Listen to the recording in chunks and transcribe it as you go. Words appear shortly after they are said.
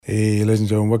Hey, ladies and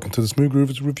gentlemen, welcome to the Smooth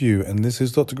Groovers Review, and this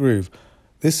is Dr. Groove.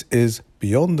 This is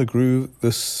Beyond the Groove,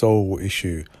 the Soul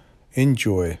Issue.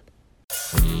 Enjoy.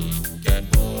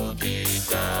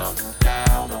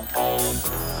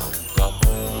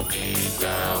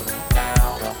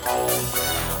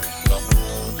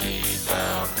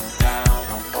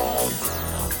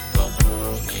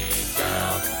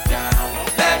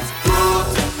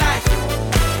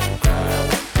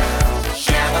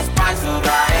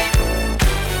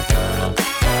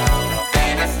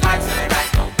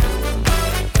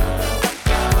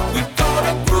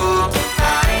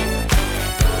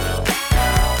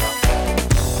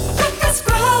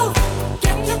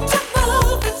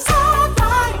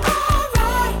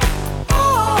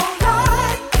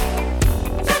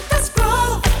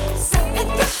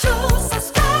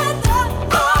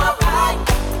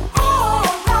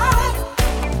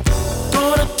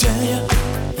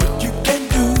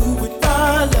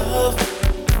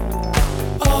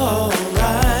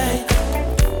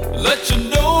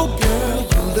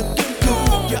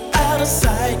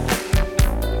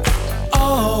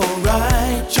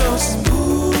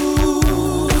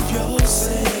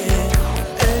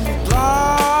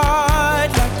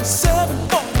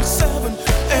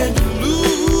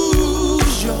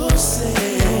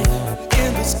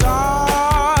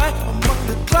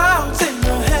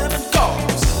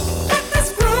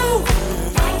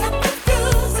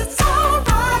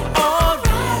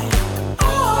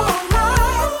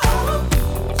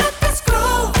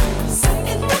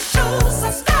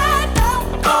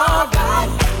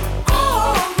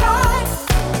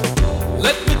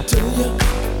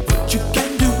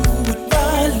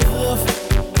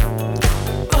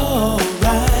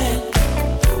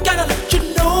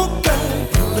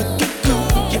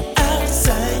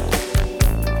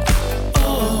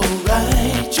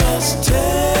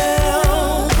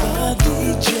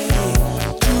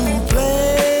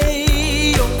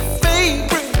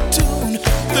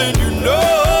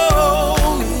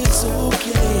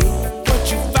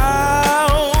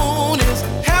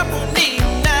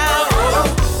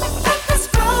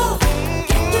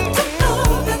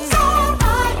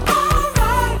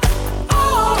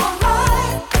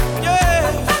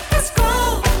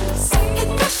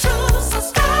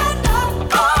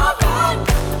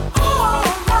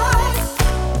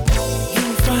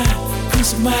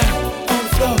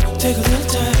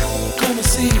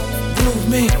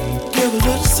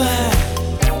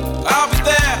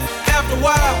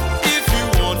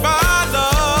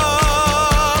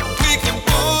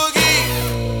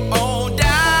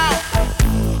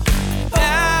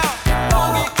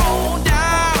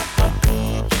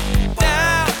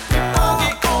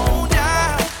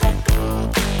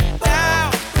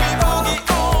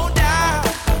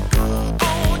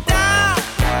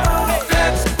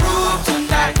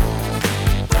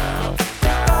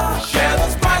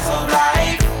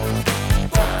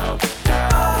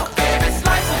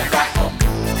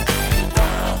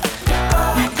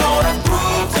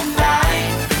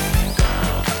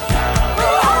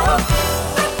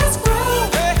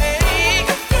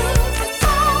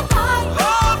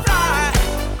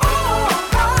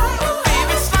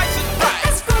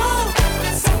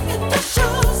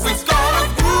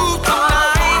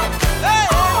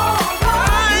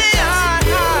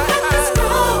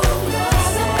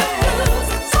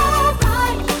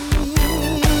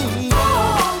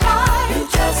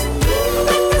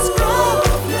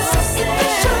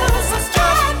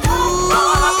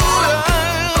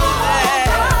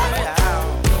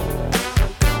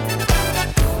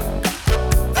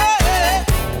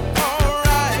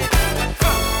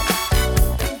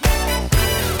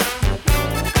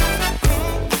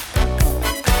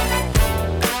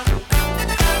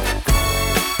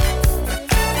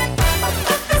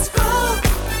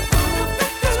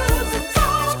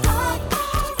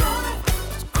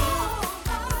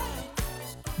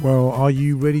 Well, are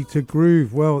you ready to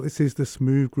groove? Well, this is the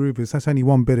Smooth Groovers. That's only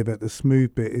one bit of it. The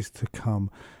smooth bit is to come.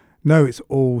 No, it's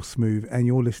all smooth, and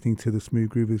you're listening to the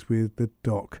Smooth Groovers with the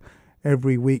Doc.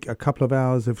 Every week, a couple of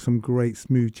hours of some great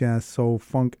smooth jazz, soul,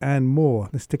 funk, and more.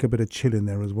 Let's stick a bit of chill in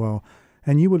there as well.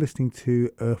 And you were listening to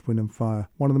Earth, Wind and Fire,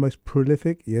 one of the most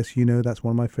prolific, yes, you know that's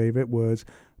one of my favourite words,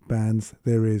 bands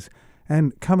there is.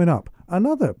 And coming up,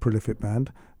 another prolific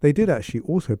band. They did actually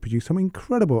also produce some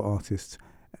incredible artists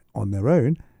on their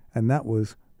own, and that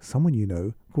was someone you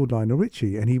know called Lionel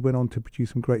Richie, and he went on to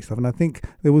produce some great stuff. And I think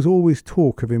there was always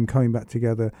talk of him coming back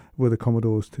together with the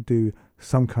Commodores to do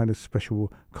some kind of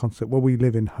special concert. Well, we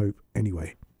live in hope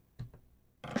anyway.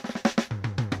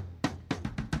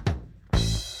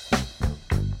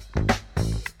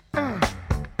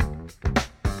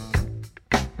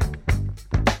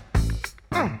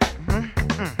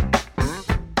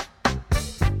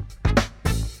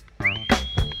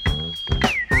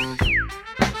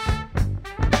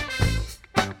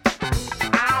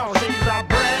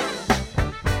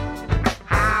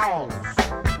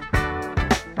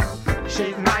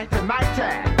 She's mighty,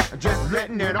 mighty, just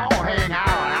letting it all hang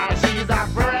out. She's a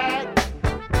brick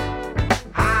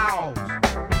house.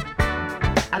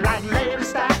 I like lady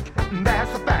stack,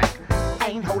 that's a fact.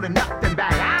 Ain't holding nothing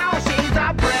back. Oh, she's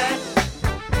a brick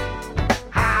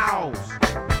house.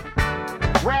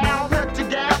 Well, put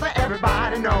together,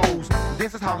 everybody knows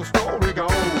this is how the story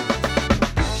goes.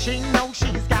 She knows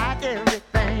she's got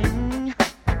everything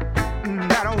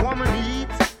that a woman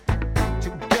needs to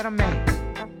get a man.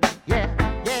 Yeah,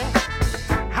 yeah.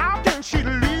 How can she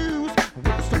lose with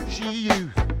the suit she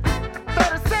used?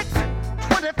 36,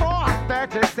 24,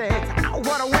 36.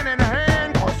 What a winning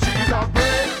hand, 'cause she's a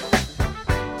brick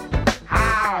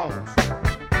house.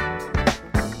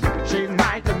 She's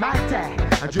mighty, mighty,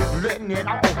 just letting it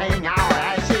all hang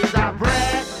out. She's a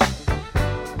brick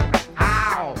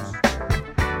house.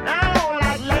 Oh,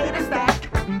 like lady stack,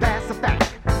 that's a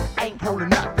fact. Ain't holding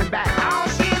nothing back. Oh,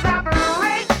 she's a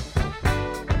brick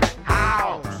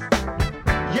house.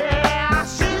 Yeah,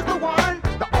 she's the one,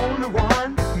 the only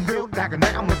one, built like an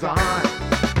Amazon.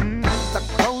 The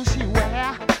clothes she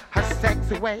wear, her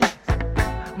sexy ways,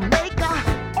 make a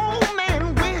old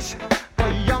man wish for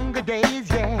younger days.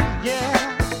 Yeah,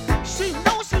 yeah. She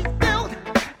knows she's built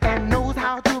and knows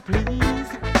how to please.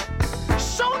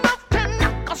 Show enough to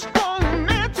knock a strong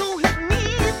man to his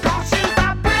knees. 'Cause she's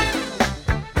a brick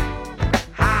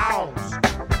house.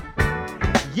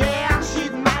 Yeah,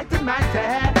 she's mighty, mighty,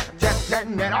 just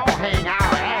letting it all hang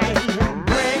out. Hey,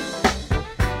 brick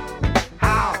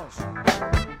house.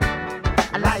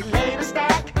 I like lady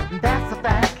stack, that's a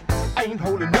fact. Ain't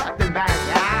holding nothing back.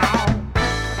 Now,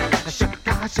 shake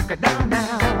it down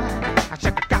now.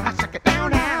 Shake it down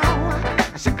now.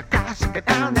 Shake it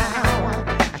down now.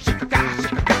 Shake it down now.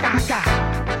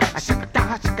 Shake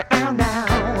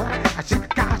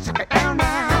it down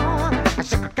now.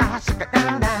 Shake it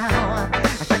down now.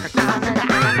 Shake it down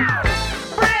now.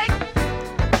 Brick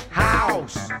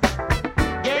house.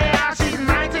 Yeah, she's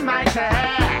mighty, mighty.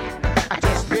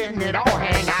 Just letting it all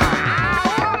hang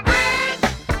out. Brick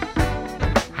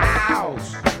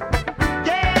house.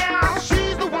 Yeah,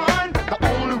 she's the one, the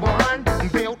only one,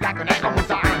 built like an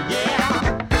Amazon. Yeah.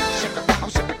 Shake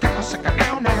it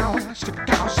down now. Shake it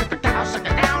down now. Shake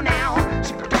it down now.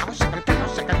 Shake it down, shake it.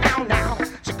 Shake it down now.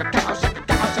 Shake it down now.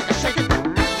 Shake it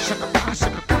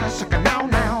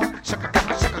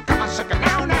now. Shake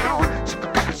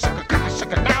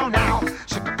it now.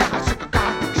 Shake it now. Shake it.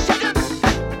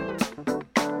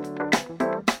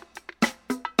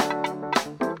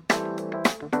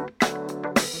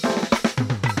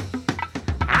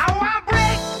 Our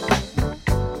brick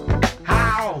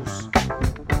house.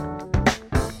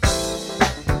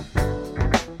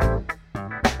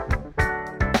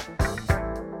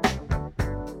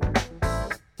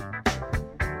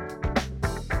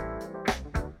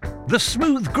 The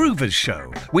Smooth Groovers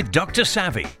Show with Dr.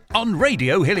 Savvy on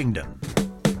Radio Hillingdon.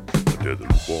 Tether the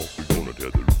roof off, we gonna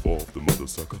tether the roof off the mother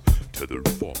sucker. Tether the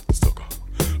roof off the sucker.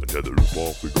 Tether the roof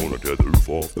off, we gonna tether the roof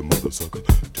off the mother sucker.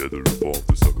 Tether the roof off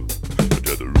the sucker.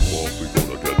 Tether the roof off, we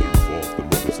gonna tether the roof off the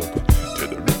mother sucker.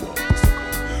 Tether the roof off the sucker.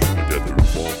 Tether the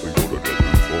roof off, we gonna tether the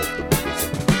roof off the mother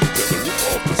sucker. Tether the roof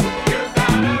off the sucker. You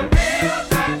got a real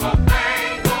type of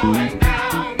thing going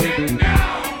down, getting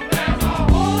down. There's a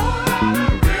whole lot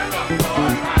of rhythm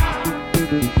going round.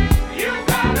 You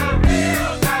got a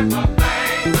real type of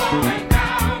thing going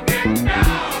down, getting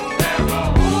down. There's a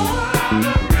whole lot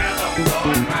of rhythm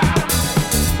going round.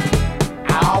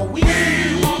 Are we?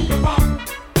 Give up the bump.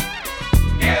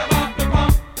 Give up the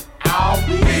bump. Are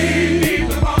we? Need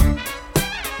the bump.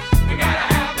 We gotta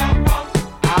have the bump.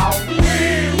 Are we?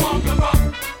 We want the bump.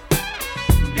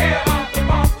 Give up the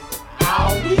bump.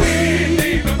 Are we? We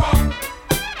need the bump.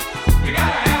 We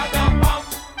gotta have the bump.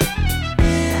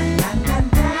 Da, da,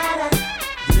 da, da,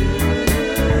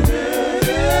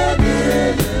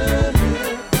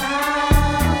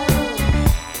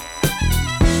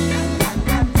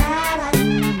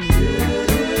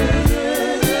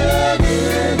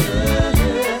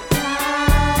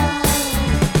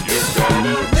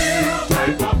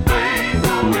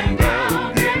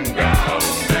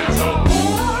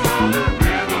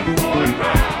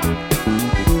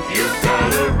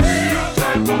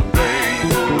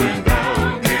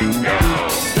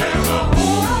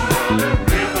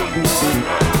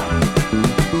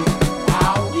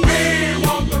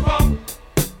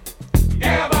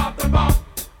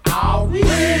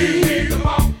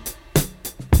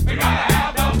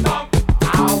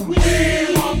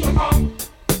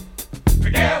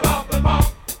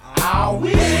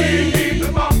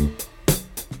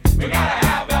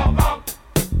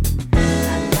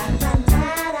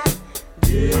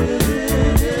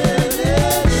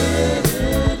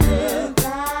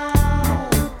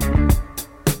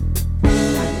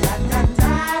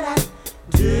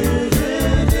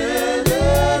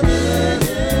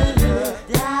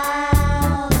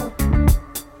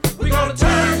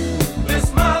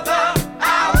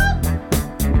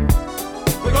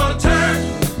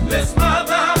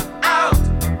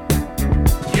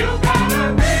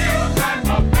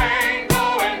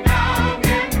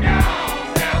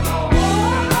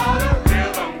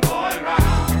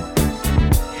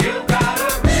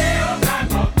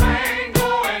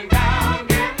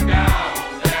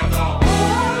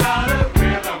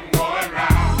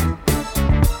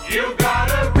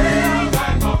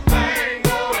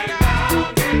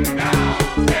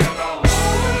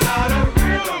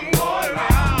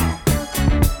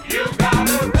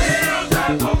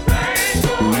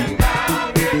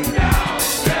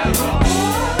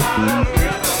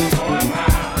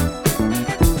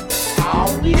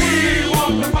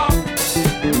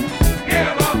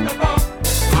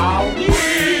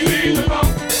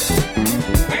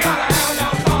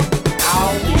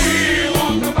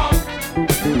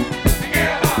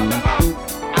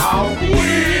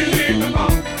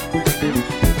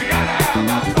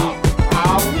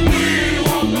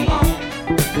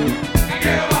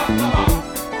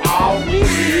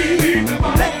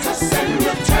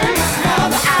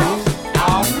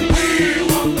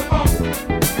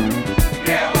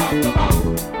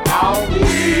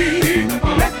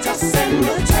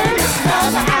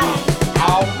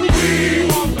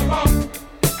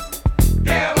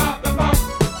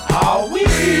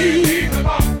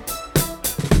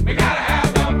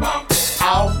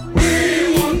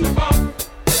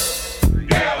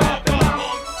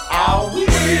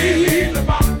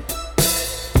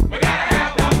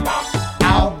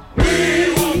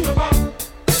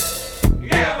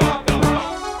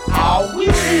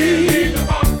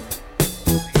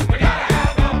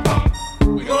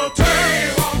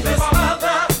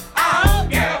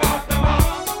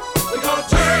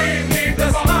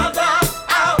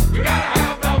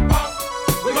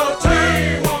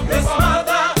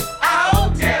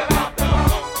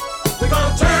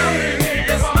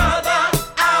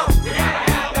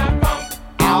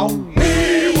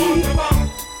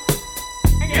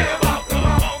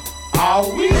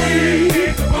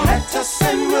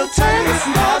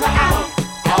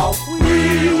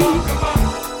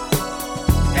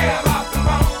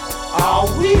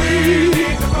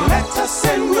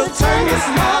 It's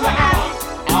another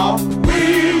act of We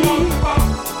want the funk.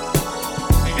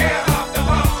 Get off the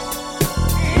funk.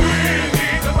 We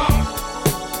need the funk.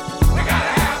 We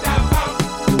gotta have that funk.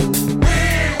 We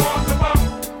want the funk.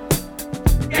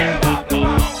 Get off the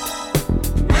funk.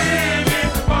 We need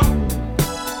the funk.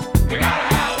 We gotta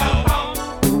have that funk.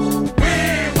 We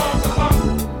want the funk.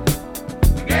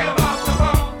 Get off the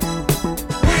funk.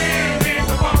 We need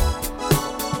the funk.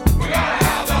 We gotta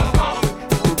have that funk.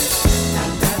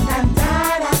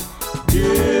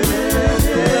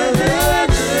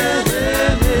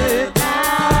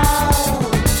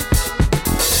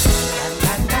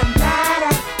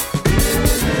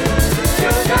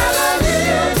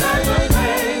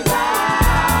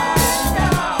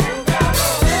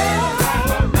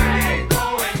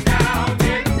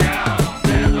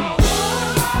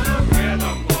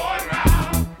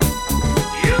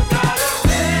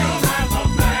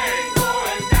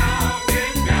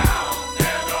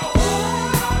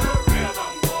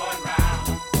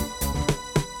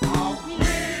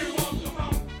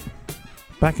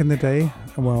 Back in the day,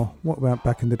 well, what about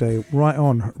back in the day? Right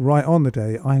on the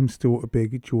day. I'm still a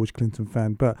big George Clinton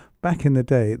fan, but back in the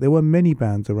day, there were many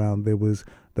bands around. There was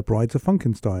the Brides of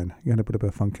Funkenstein. You had a bit of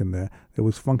a funk in there. There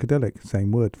was Funkadelic,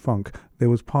 same word, funk.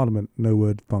 There was Parliament, no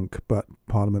word funk, but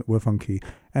Parliament were funky.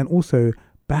 And also,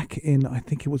 back in, I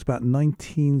think it was about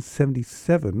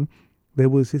 1977, there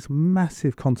was this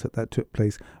massive concert that took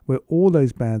place where all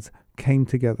those bands came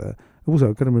together. Also,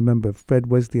 I've got to remember Fred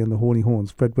Wesley and the Horny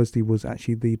Horns. Fred Wesley was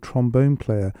actually the trombone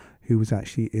player who was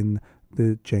actually in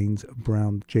the James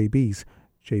Brown JB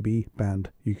band,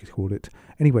 you could call it.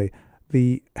 Anyway,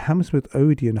 the Hammersmith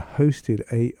Odeon hosted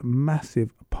a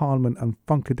massive Parliament and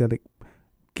Funkadelic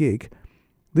gig.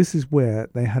 This is where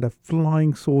they had a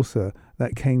flying saucer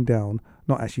that came down,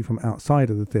 not actually from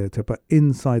outside of the theatre, but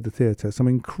inside the theatre. Some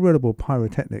incredible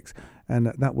pyrotechnics. And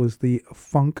that was the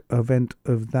funk event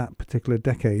of that particular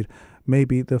decade.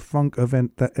 Maybe the funk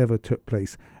event that ever took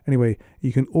place. Anyway,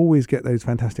 you can always get those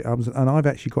fantastic albums. And I've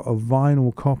actually got a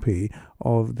vinyl copy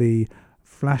of the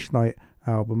Flashlight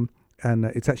album. And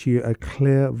it's actually a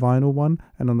clear vinyl one.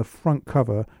 And on the front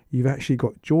cover, you've actually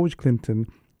got George Clinton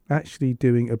actually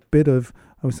doing a bit of,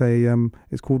 I would say,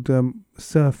 it's called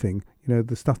surfing. You know,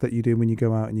 the stuff that you do when you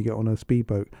go out and you get on a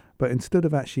speedboat. But instead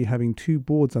of actually having two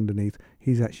boards underneath,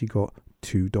 he's actually got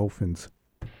two dolphins.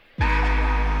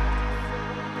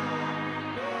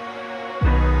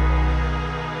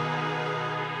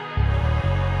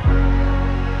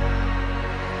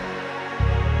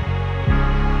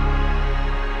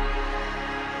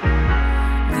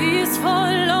 These four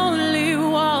lonely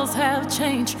walls have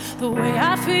changed the way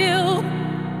I feel.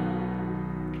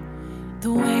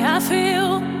 The way I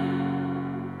feel.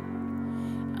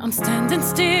 I'm standing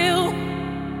still.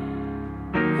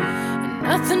 And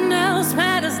nothing else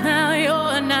matters now.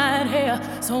 You're not here.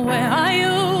 So where are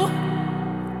you?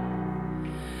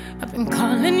 I've been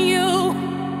calling you.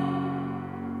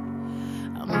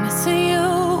 I'm missing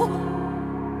you.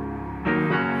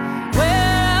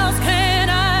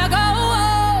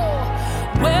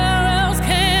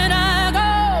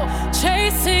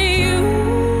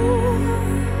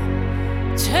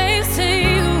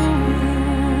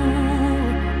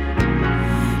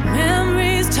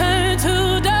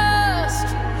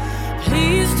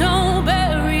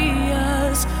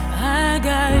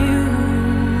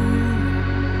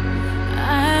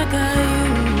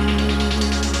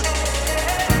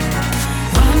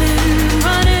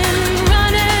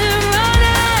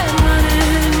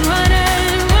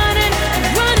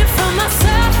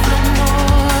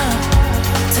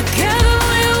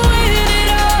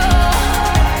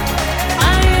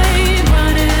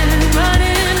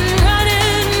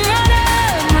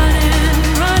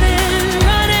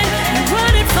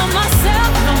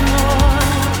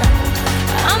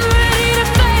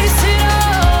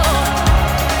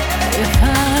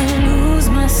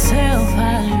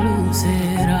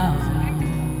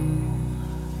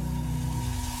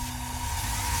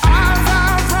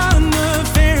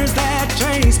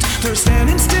 They're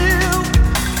standing still.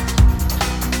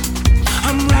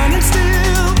 I'm running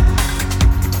still.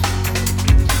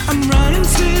 I'm running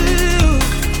still.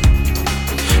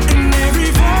 And every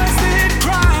voice that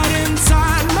cried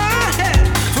inside my head,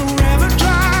 forever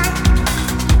dry.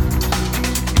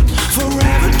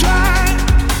 Forever dry.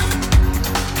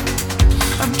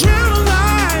 I've drew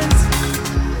lines.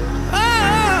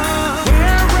 Oh,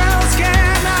 where else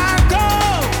can I go?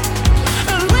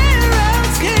 And where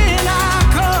else can I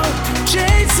go?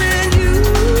 Chasing you,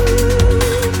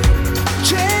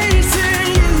 chasing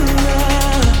you.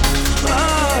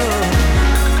 Oh.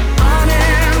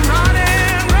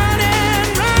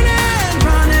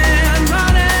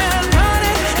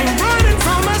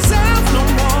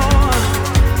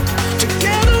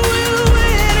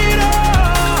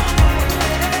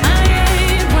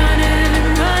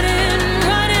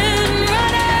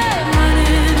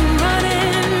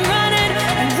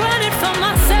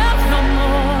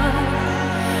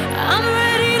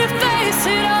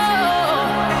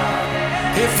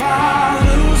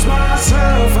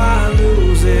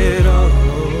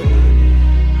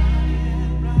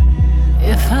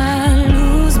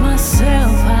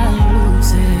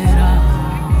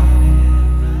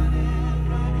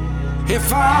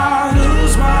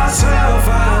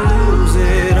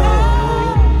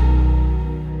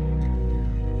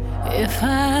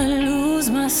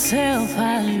 myself,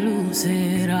 I lose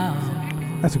it all.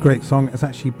 That's a great song. It's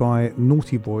actually by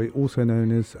Naughty Boy, also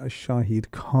known as Shahid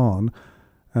Khan.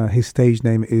 His stage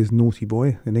name is Naughty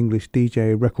Boy, an English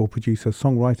DJ, record producer,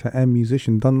 songwriter and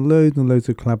musician. Done loads and loads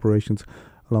of collaborations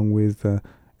along with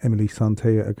Emily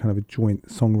Sante, a kind of a joint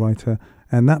songwriter.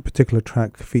 And that particular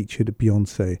track featured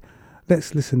Beyonce.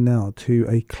 Let's listen now to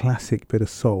a classic bit of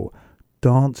soul,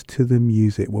 Dance to the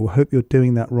Music. Well, we hope you're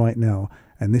doing that right now.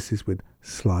 And this is with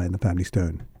Sly and the Family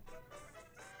Stone.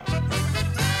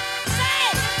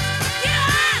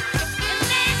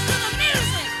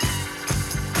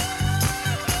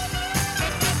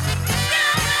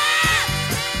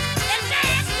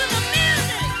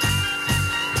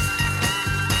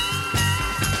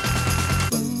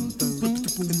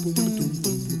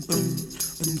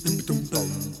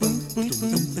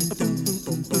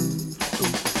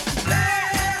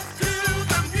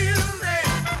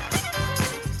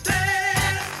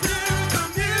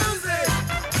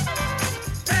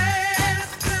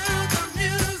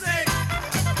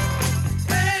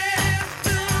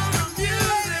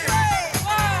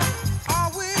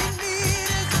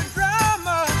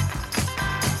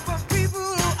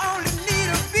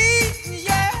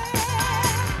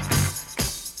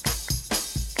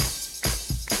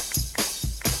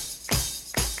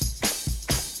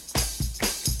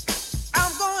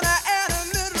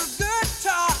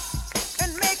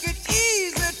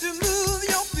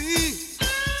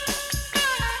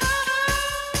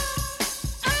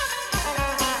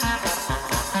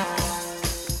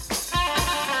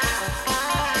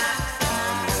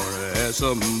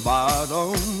 Some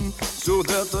bottom so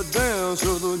that the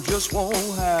dancer just won't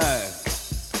hide.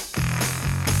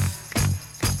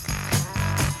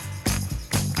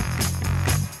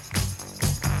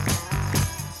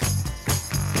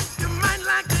 You might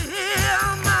like to hear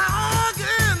my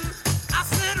organ. I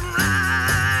sit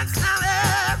right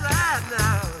solid right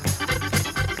now.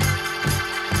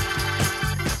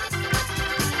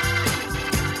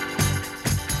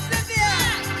 Cynthia,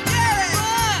 Jerry,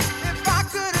 if I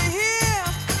could hear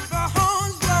the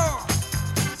horns blow,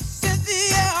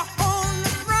 Cynthia on the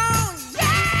throne,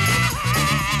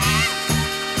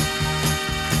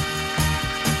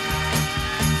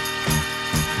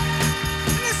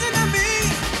 listen to me.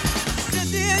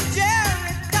 Cynthia and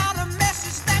Jerry got a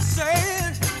message that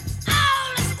said, all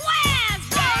the squares,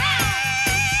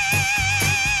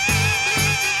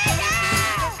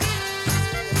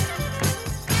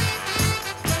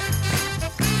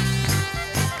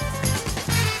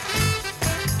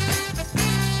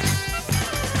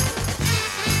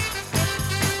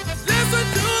 listen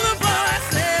to the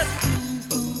voices.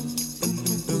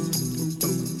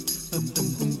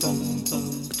 Dance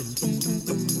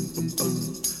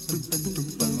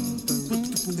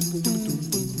to the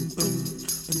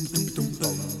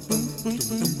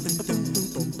music.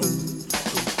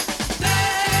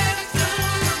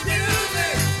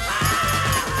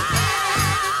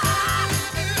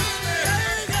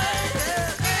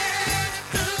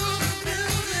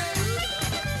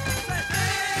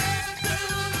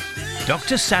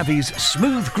 Dr. Savvy's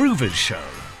Smooth Groovers Show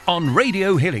on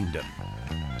Radio Hillingdon.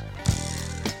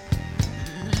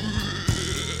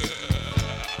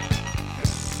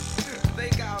 They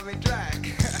call me Drac.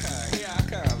 Here I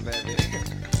come, baby.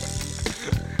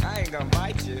 I ain't gonna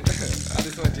bite you. I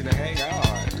just want you to hang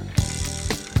on.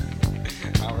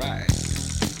 All right.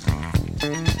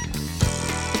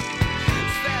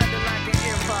 Sounding like an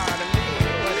empire to me.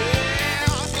 What is it?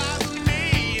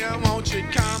 Won't you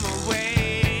come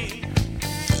away?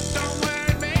 Don't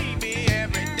worry, baby,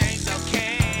 everything's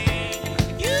okay.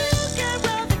 You can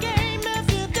run the game if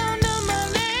you don't know my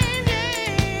name,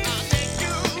 yeah. I'll take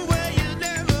you where you've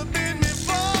never been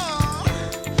before.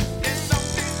 There's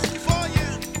something for you,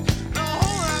 a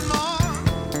whole lot more.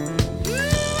 You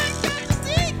ain't got to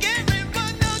seek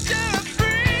everyone knows you're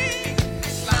free.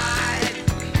 Slide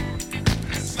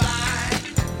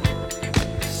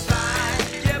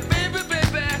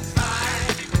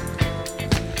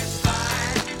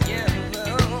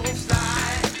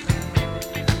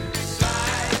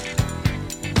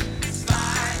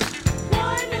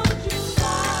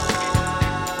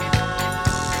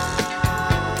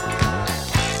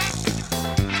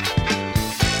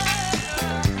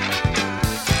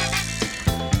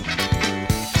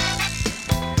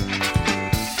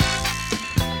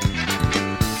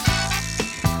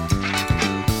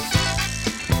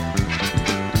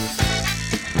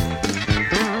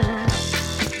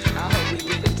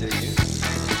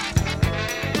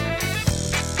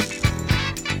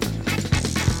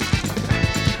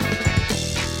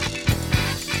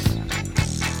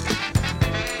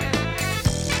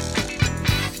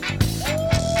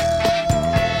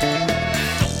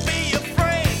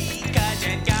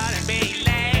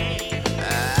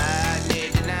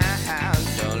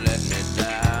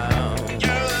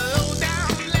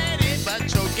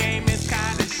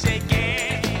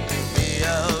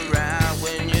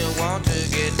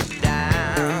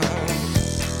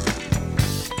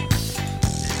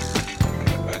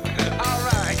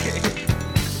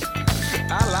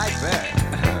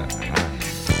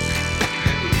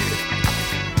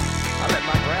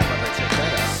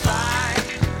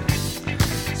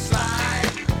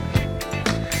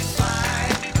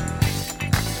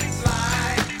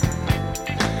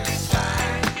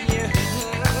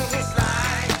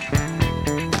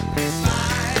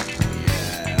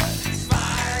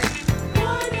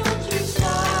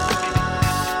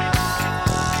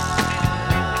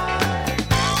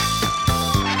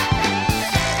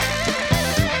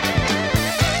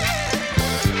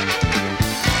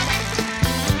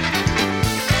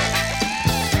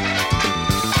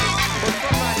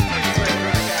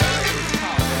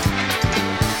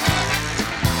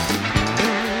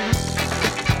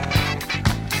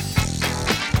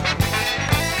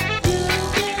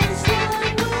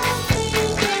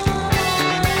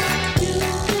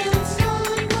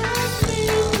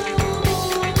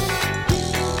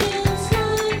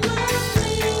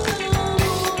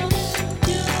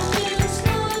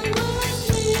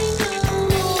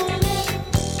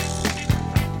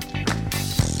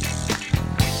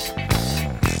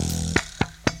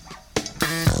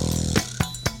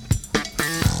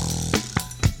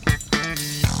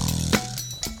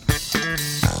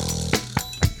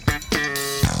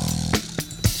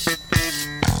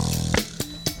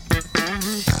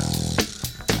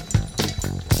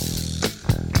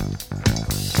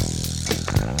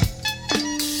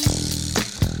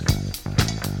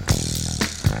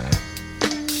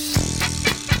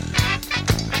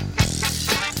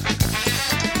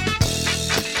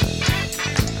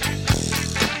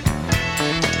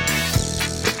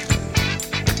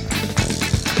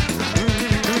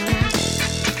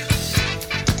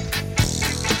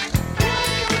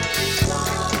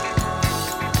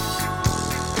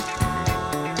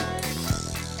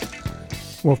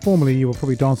Well, formerly you were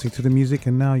probably dancing to the music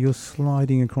and now you're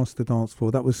sliding across the dance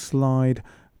floor. That was Slide,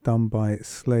 done by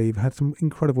Slave. Had some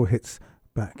incredible hits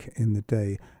back in the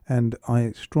day, and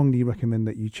I strongly recommend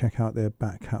that you check out their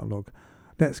back catalogue.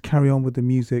 Let's carry on with the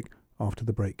music after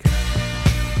the break.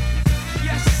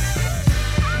 Yes,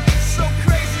 so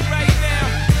crazy right now.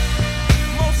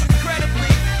 Most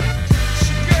incredibly, it's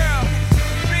your girl,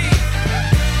 me.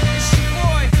 It's your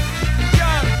boy,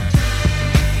 Young.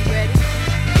 You ready?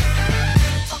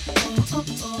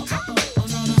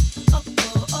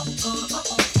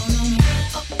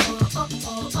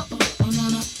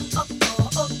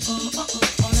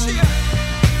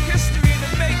 History in the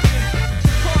making,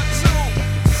 part 2.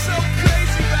 So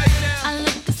crazy right now. I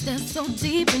look a step so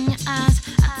deep in your eyes.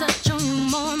 I touch on you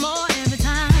more and more every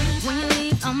time. When you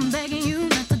leave, I'm begging you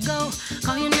not to go.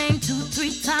 Call your name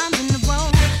 2-3 times in a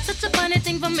row. Such a funny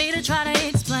thing for me to try to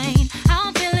explain. How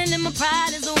I'm feeling and my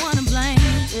pride is the one to blame.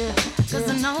 Cause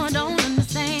I know I don't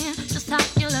understand just how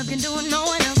your love can do what no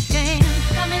one else can.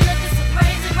 Got me looking so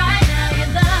crazy right now. Your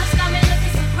love's got me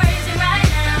looking so crazy right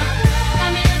now.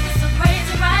 Got me looking so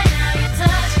crazy right now. Your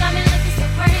touch got me looking so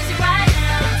crazy right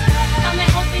now. Got me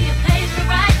hoping you page me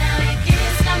right now. Your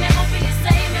kiss got me hoping you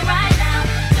save me right now.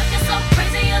 Looking so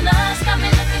crazy, your love's got me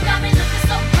looking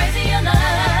so crazy, your love.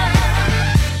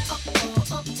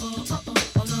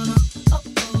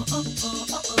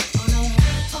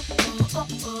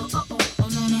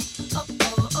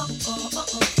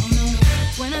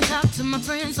 When I talk to my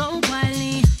friends so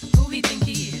quietly, who we think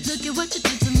he is? Look at what you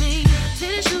did to me.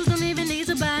 Fitted shoes don't even need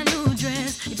to buy a new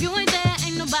dress. If you ain't there,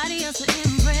 ain't nobody else to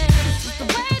impress. It's the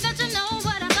way that you know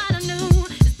what I thought I knew.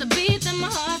 It's the beat that my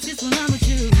heart gets when I'm with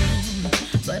you.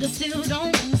 But I still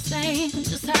don't understand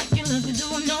just how you look and do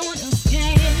what no one else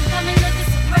can. Got me looking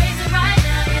so crazy right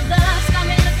now. Your love's got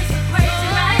me looking so crazy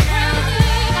right now.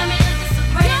 Got me looking so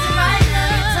crazy right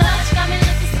now. Your touch got me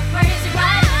looking so crazy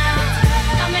right now.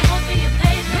 Got me hoping you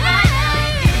page me right now.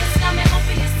 Your kiss got me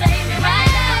hoping you save me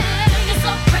right now. Looking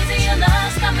so crazy, your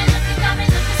love's got me looking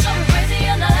so crazy,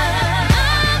 your love.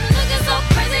 I'm looking so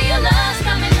crazy, your love's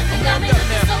got me looking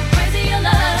so crazy, your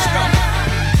love.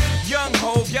 Young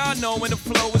Hov, y'all know when the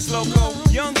flow is loco.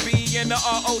 Young B and the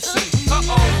ROC.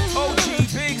 OG,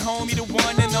 big homie, the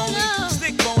one and only.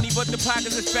 Stick bony, but the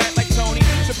pockets are fat like Tony.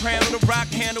 Soprano, the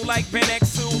rock handle like Ben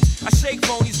X2. I shake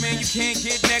phonies, man, you can't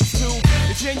get next to.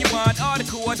 The genuine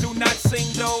article, I do not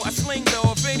sing though. I sling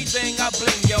though, if anything, I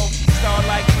bling yo. Star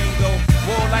like Ringo,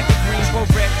 war like a Greensboro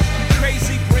wreck.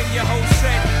 Crazy, bring your whole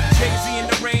set. Jay-Z in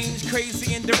the range,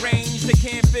 crazy in the range. They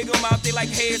can't figure him out, they like,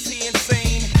 hey, is he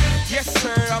insane? Yes,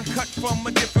 sir, I'm cut from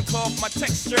a different cloth. My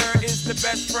texture is the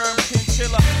best firm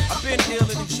chinchilla. I've been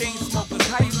dealing in chain smokers.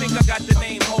 How you think I got the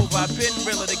name over? I've been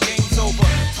realer, the game's over.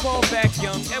 Fall back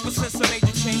young, ever since I made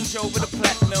the change over to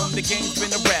platinum, the game's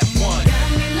been a rap one.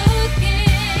 Got me looking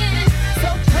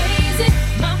so crazy,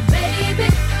 my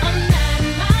baby. I'm not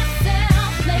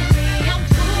myself lately. I'm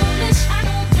foolish. I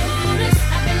don't do this.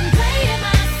 I've been playing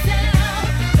myself,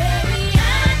 baby.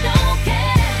 I don't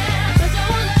care. 'Cause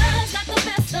your love's got the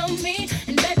best of me,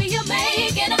 and baby, you're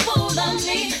making a fool of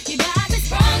me. You got me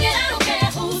sprung, and I don't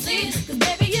care who sees. 'Cause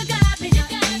baby, you got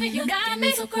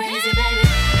me so crazy, baby.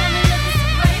 Got me looking so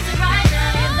crazy right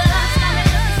now. Your love's got me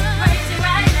looking so crazy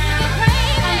right now.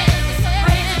 Got me looking so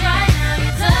crazy right now.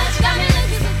 Your touch got me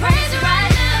looking so crazy right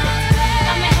now.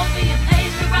 Got me hoping you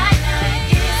page me right now. Your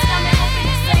kiss got me hoping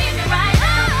you save me right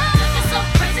now. Looking so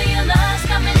crazy, your love's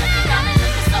got me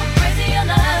looking so crazy, your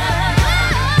love.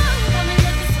 Got me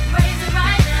looking so crazy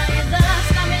right now. Your love's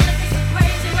got me looking so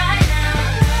crazy right now.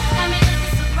 Got me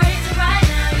looking so crazy right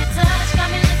now. Your touch got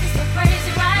me looking so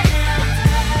crazy right now.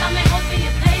 Got me hoping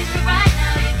you page me right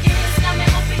now. Your kiss got me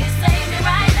hoping you save me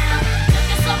right now.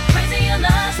 Looking so crazy, your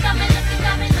love's got me looking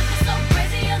so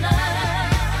crazy, your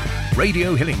love.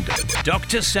 Radio Hillingdon,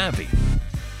 Dr. Savvy.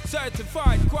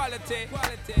 Certified quality.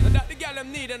 And that the girl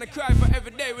them need and I cry for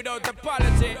every day without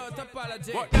apology.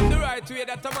 What them the right way,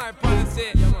 that's my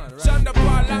policy. Shonda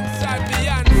Paul alongside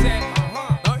Beyonce.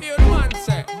 Now hear the man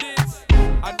say, this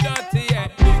a dirty yeah,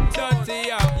 big dirty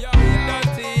yeah,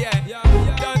 dirty yeah,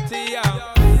 dirty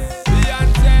yeah.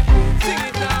 Beyonce, sing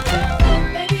it now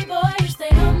yeah. Baby boy, you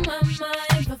stay on my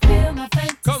mind, fulfill my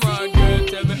fantasy. Come on girl,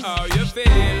 tell me how you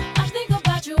feel. I think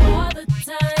about you all the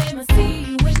time. I see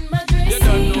you in my dreams. You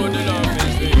don't know the love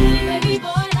is real. Baby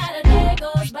boy, not a day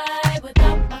goes by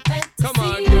without my fantasy. Come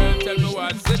on girl, tell me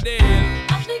what's the deal.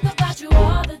 I think about you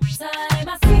all the time.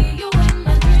 I see you in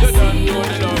my dreams. You don't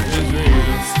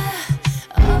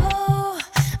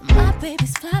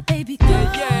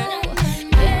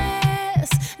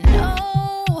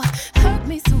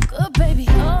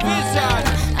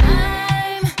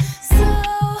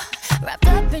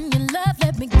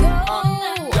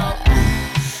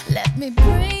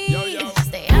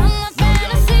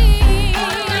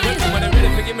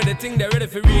the thing they're ready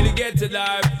for really get to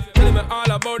life. Telling me all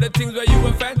about the things where you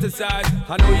were fantasize.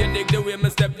 I know you dig the way me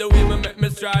step, the way me make me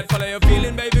stride. Follow your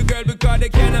feeling, baby girl, because they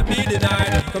cannot be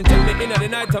denied. Come tell me in the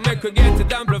night, I make her get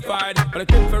it amplified. But I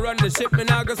quit for run the ship, me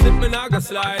now go slip, me now go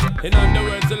slide. In other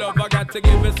words, the love I got to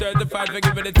give it certified. For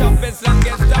giving the toughest,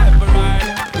 longest time for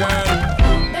ride, girl.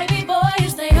 Baby boy, you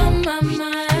stay on my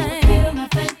mind. Feel my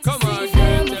fantasy. Come on,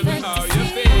 girl, tell me how you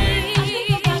feel. I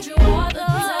think about you all the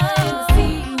time. I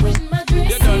see you in my dreams.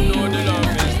 You don't know the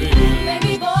love is real.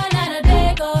 Baby boy, not a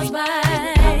day goes by.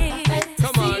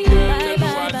 Come on, girl, tell me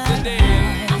what's the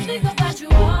deal. I think about you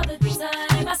all the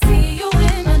time. I see you in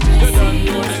my dreams. You don't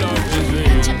know the love is real.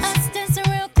 Picture us dancing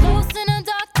real close in a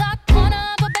dark corner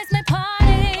of a basement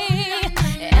party.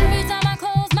 Every time I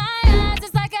close my eyes,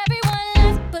 it's like everyone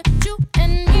left but you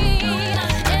and me. In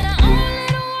our own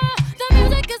little world, the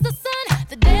music is the sun.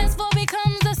 The dance floor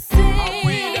becomes the Are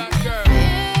we sea. that girl?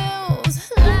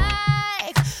 Feels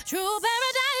like true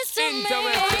paradise to me.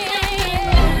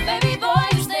 Baby boy,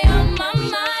 you stay on my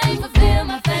mind, fulfill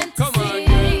my fantasy. Come on,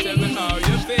 girl, tell me how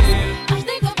you feel. I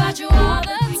think about you all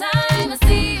the time. I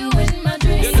see you in my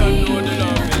dreams. You don't know the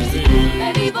love is real.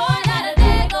 Baby boy, not a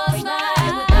day goes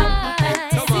by without my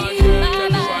fantasy. Come on, girl, tell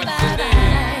me what's the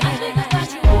deal. I think about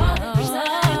you all the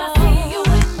time. I see you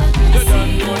in my dreams. You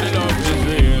don't know the love is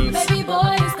real. Baby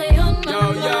boy, you stay on my Yo,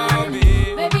 yo, mind.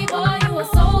 babe. Baby boy, you are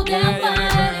so damn Yeah, fine.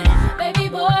 yeah, Baby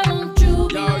boy, won't you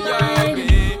be Yo, yo, mine?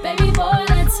 babe. Baby boy,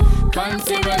 let's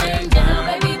consider it now.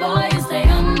 Baby boy, you stay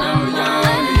on my Yo, yo,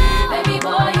 mind. Baby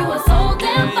boy, you are so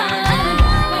damn fine.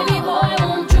 Baby boy,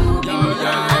 won't you be Yo, yo,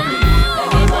 mine?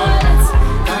 Baby boy, let's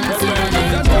consider It's a it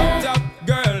top, now. top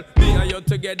girl. Me and you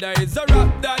together is a rock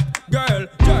that girl.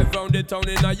 Drive round the town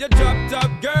in a your drop top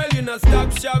girl. You no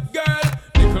stop shop girl.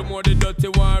 Little more the dirty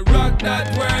one rock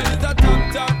that world. It's a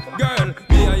top, top girl.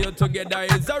 Me and you together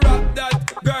is a rock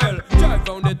that girl. Drive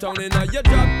round the town in a your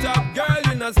drop top girl.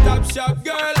 You no stop shop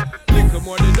girl. Little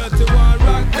more the dirty one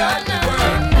rock that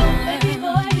world. Baby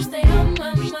boy, you stay on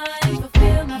my mind,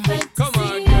 fulfill my fantasy. Come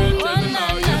on, girl, tell me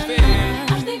how you feel.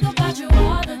 I think about you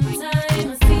all the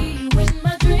time. I see you in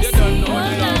my dreams. You don't know the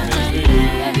love is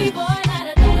real. Baby boy, not a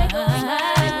day goes by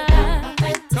without my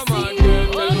fantasy. Come on, girl,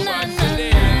 tell me what's the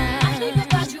deal. I think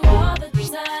about you all the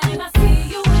time. I see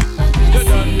you in my dreams. You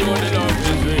don't know the love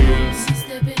is real. She's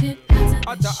stepping it,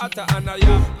 Atta, atta,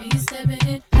 anaya. he's stepping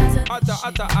it, Atta,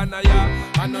 atta, anaya.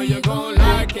 I know you gon'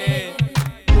 like it.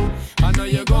 I know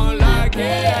you gon' like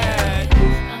it.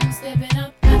 I'm stepping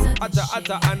up, Atta,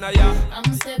 atta, anaya.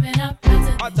 I'm stepping up,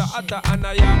 Atta, atta,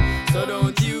 anaya. So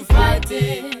don't you fight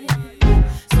it.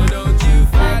 So don't you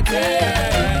fight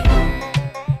it.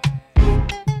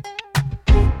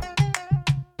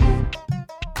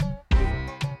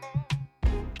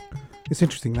 It's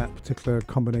interesting, that particular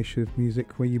combination of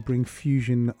music where you bring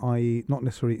fusion, i.e. not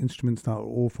necessarily instruments that are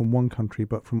all from one country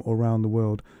but from around the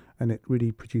world, and it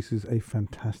really produces a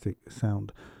fantastic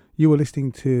sound. You were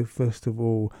listening to, first of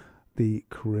all, the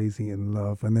Crazy in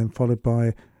Love, and then followed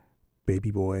by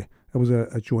Baby Boy. It was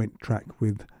a joint track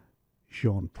with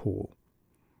Jean Paul.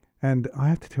 And I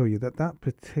have to tell you that that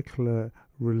particular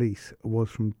release was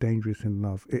from Dangerous in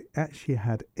Love. It actually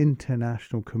had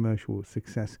international commercial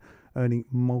success, earning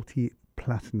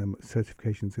multi-platinum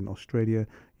certifications in Australia,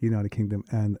 United Kingdom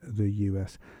and the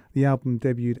US. The album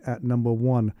debuted at number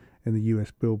 1 in the US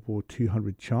Billboard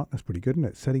 200 chart. That's pretty good, isn't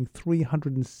it? Selling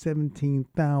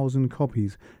 317,000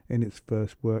 copies in its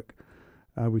first work.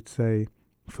 I would say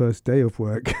first day of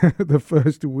work, the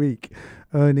first week,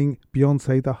 earning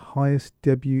Beyonce the highest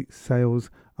debut sales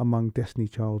among Destiny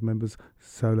Child members'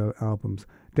 solo albums.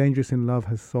 Dangerous in Love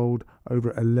has sold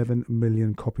over 11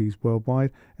 million copies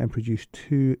worldwide and produced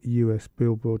 2 US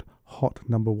Billboard Hot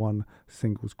 #1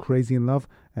 singles, Crazy in Love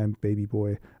and Baby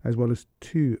Boy, as well as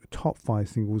 2 top 5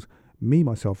 singles, Me,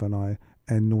 Myself and I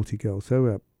and Naughty Girl. So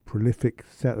a prolific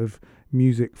set of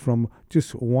music from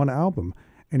just one album.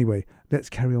 Anyway, let's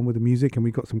carry on with the music, and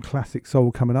we've got some classic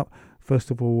soul coming up.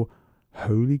 First of all,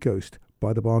 Holy Ghost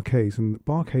by the Bar-Kays. And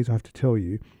Bar-Kays, I have to tell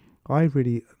you, I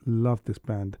really love this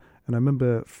band. And I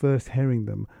remember first hearing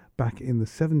them back in the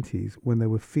 70s when they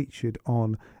were featured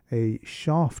on a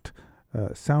Shaft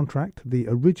soundtrack, the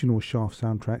original Shaft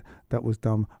soundtrack that was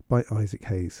done by Isaac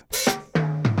Hayes.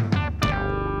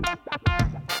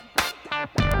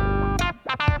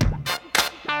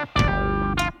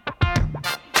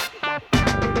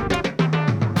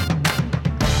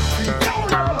 Your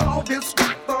love is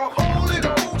like the Holy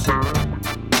Ghost.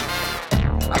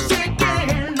 I shake your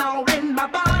hand all in my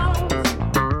bones.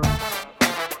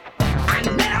 I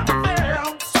never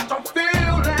felt such a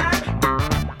feeling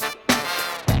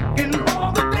in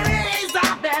all the days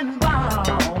I've been born.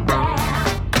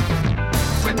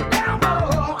 When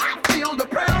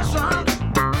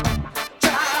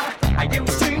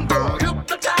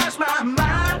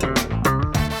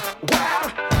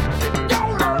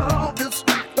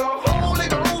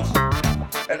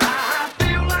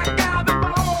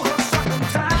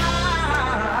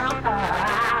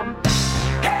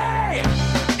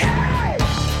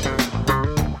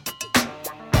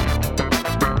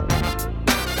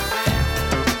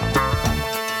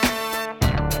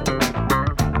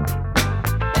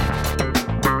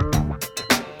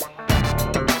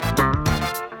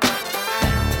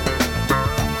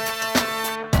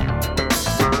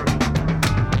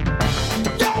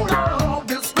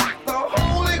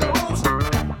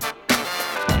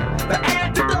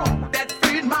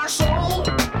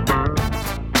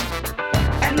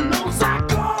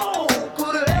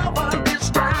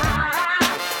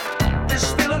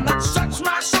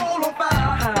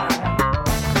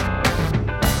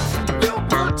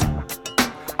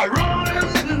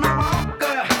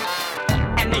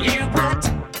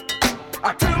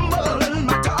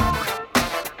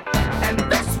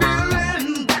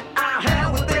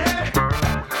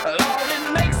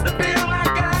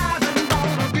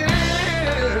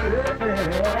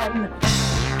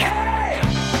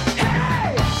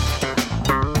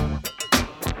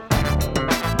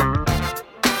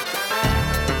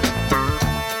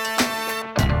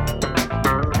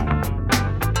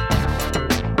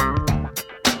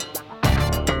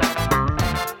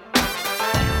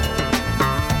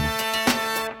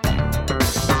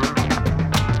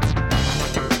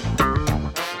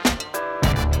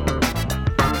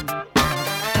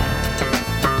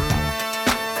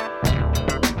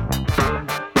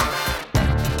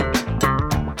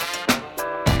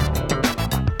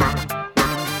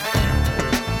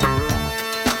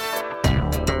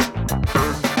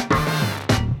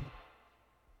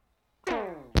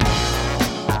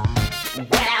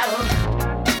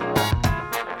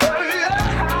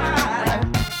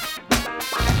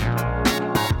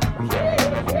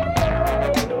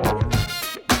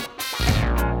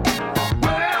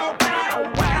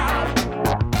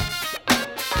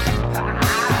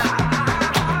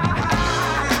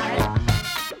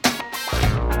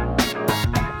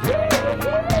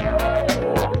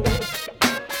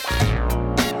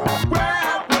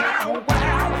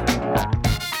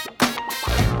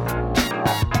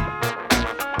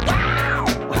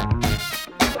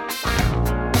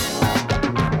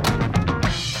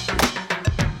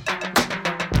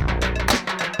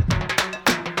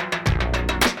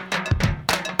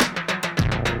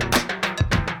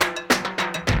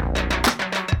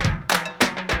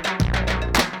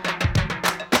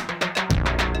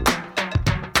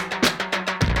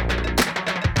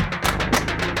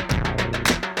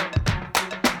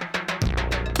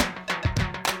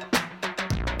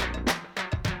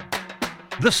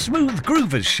The Smooth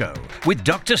Groovers Show with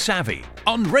Dr. Savvy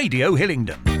on Radio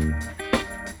Hillingdon.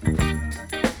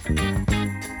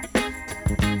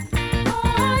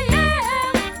 Oh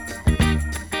yeah,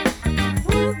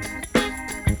 Woo.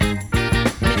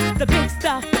 Mr. Big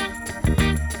Stuff.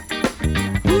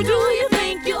 Who do you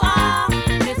think you are,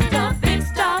 Mr. Big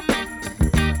Stuff?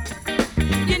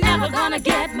 You're never gonna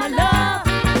get my love.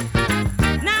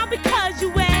 Now because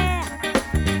you wear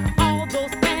all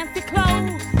those fancy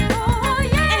clothes, oh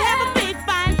yeah, and have a big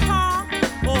fine car,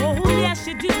 oh yes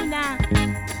you do now.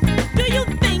 Do you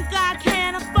think I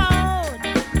can afford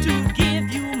to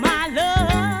give you my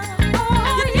love?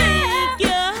 Oh you think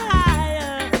you're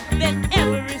higher than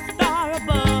every star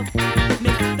above,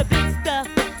 Mr. Big Stuff?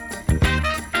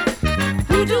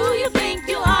 Who do you think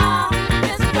you are,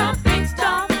 Mr. Big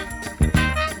Stuff?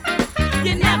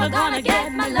 You're never gonna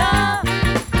get my love.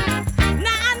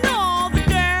 Now I know all the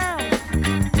girls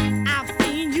I've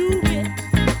seen you with.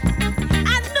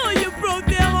 I know you broke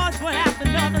their hearts one after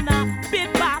another now,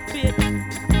 bit by bit.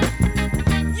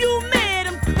 You made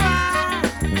them cry.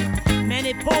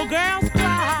 Many poor girls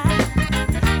cry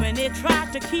when they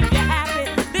tried to keep you happy.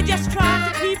 They just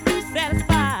tried to keep you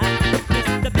satisfied.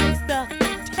 Mr. Big Stuff,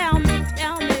 tell me,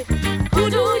 who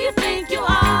do you think you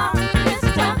are,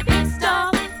 Mr. Big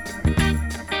Stuff?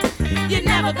 You're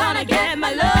never gonna get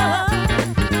my love.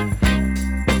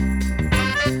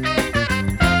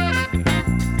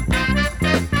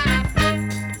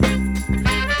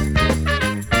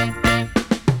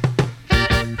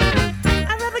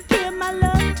 I'd rather give my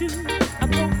love to a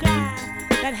poor guy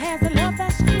that has a love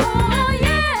that's true. Oh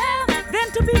yeah,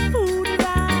 than to be fooled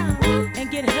around and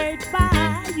get hurt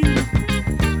by you.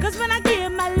 'Cause when I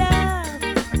give my love,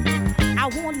 I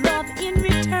want love in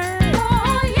return.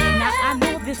 Oh yeah. Now I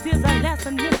know this is a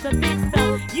lesson, Mr. Big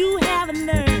Stuff, you haven't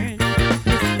learned.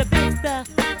 Mr. Big Stuff,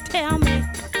 tell me,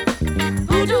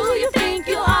 who do you think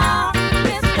you are,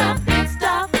 Mr. Big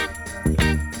Stuff?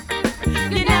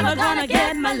 You're never gonna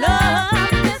get my love,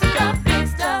 Mr. Big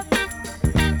Stuff.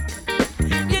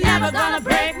 You're never gonna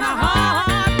break my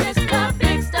heart, Mr.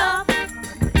 Big Stuff.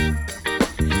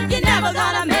 You're never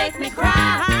gonna make me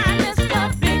cry,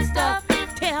 Mr. Big Stuff.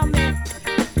 Tell me,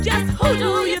 just who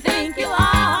do you think you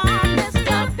are,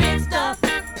 Mr. Big Stuff?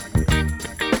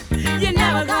 You're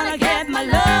never gonna get my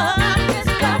love,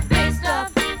 Mr. Big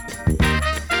Stuff.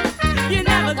 You're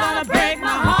never gonna break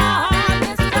my heart,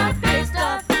 Mr. Big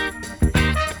Stuff.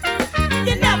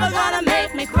 You're never gonna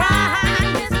make me cry,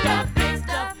 Mr. Big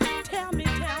Stuff. Tell me,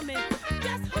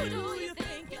 just who do you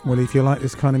think you are? Well, if you like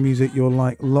this kind of music, you'll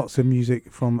like lots of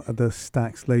music from the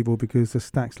Stax label, because the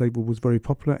Stax label was very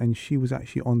popular and she was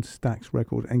actually on Stax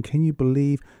record. And can you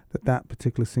believe that that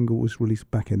particular single was released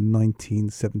back in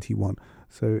 1971?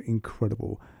 So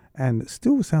incredible. And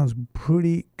still sounds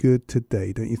pretty good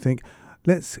today, don't you think?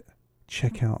 Let's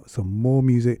check out some more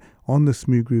music on the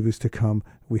Smooth Groovers to come.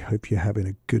 We hope you're having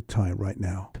a good time right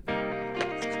now.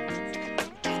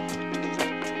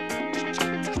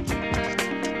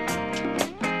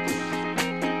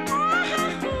 Oh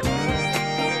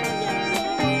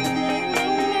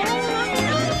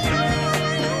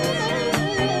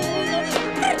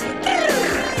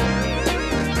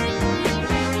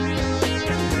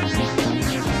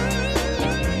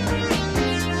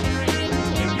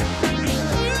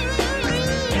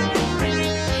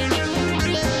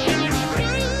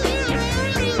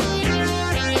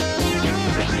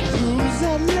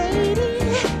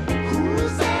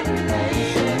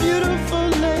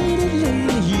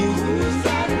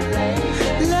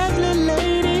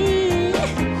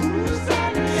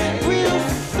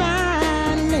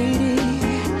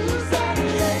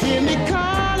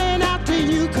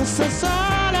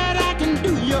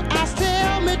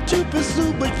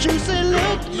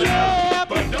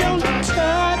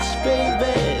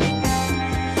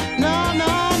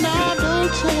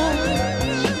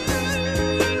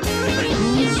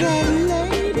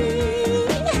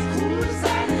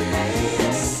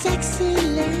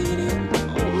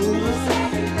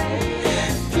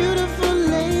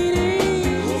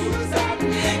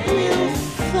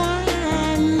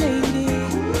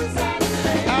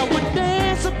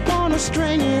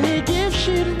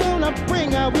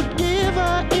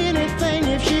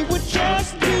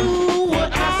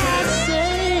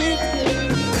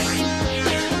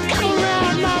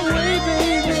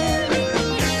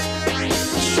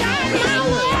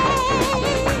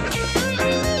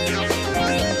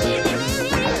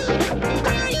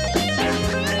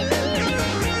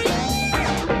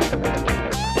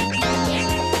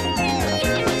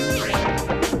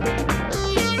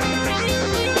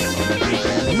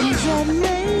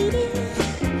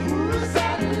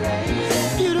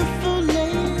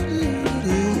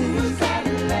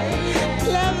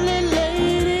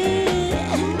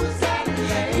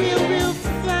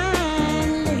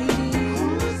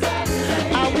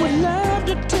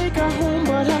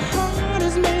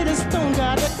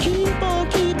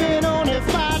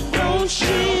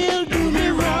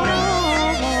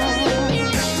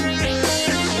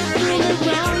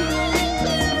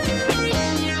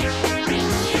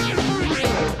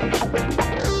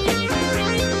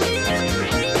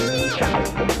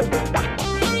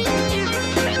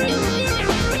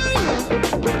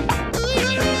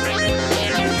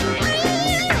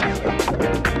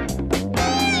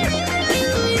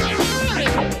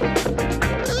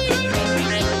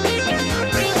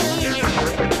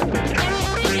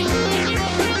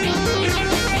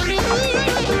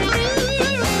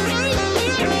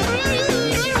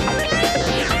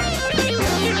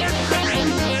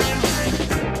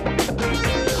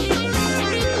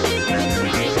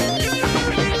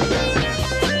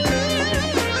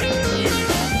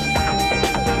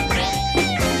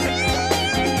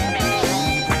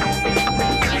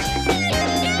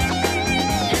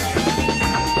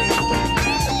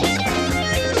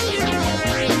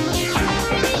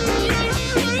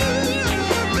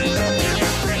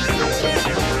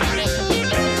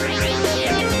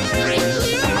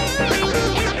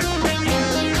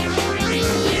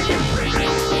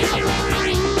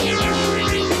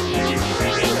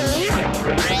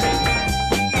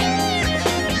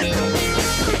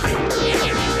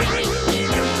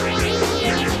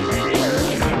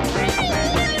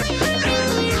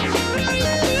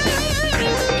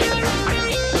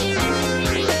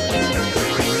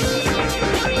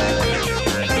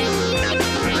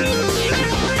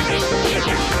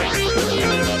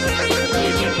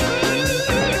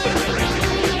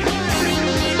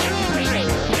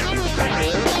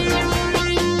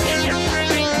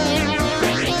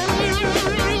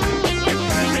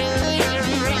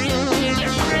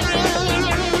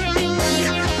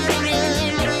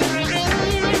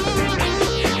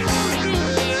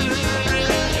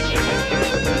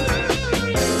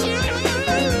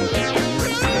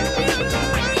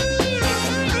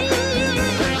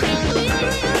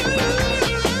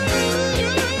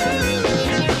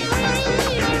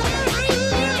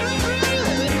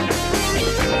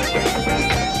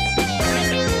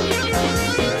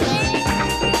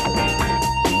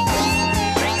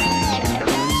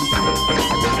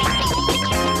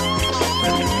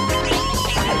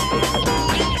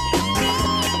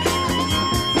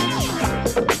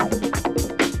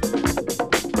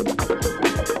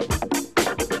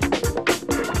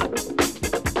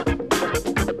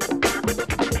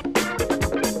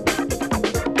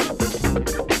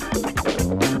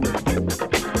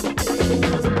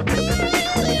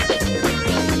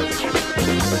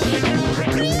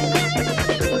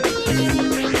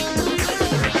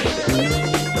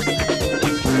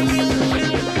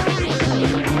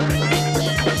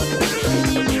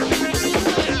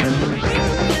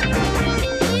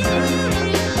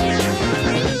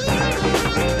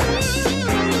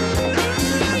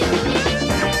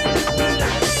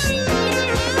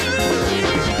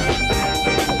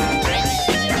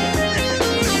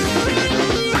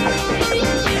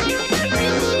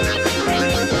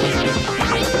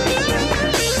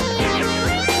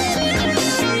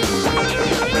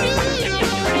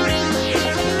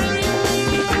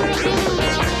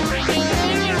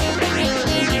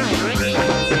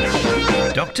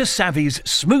Dr. Savvy's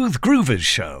Smooth Groovers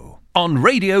Show on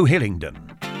Radio Hillingdon.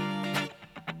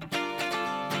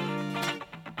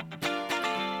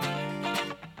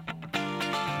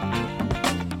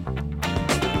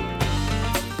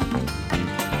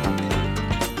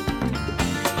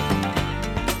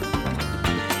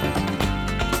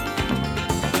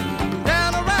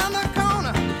 Down around the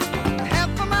corner,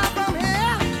 half a mile from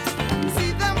here,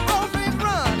 see them groceries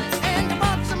running, and you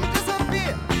watch them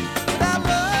disappear. Without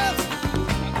love,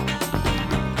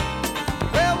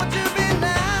 where would you be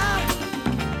now?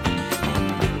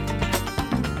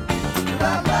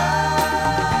 Without love,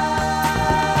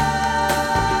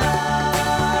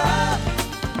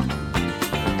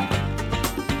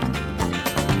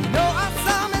 you know I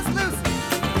saw Miss Lucy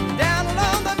down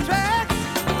along the tracks.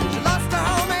 She lost her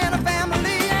home and her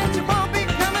family, and she won't be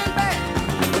coming back.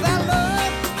 Without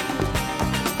love,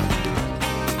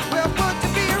 where would you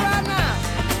be right now?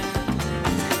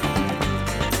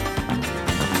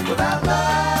 Without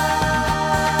love,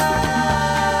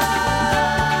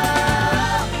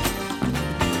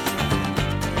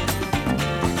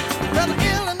 well, the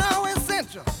Illinois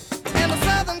Central and the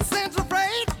Southern Central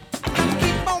Freight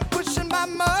keep on pushing my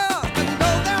mug, 'cause you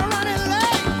know they're running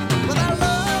late. Without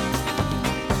love,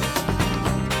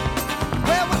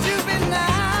 where would you be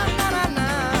now? Na, na, na.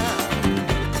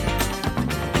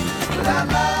 Without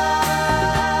love,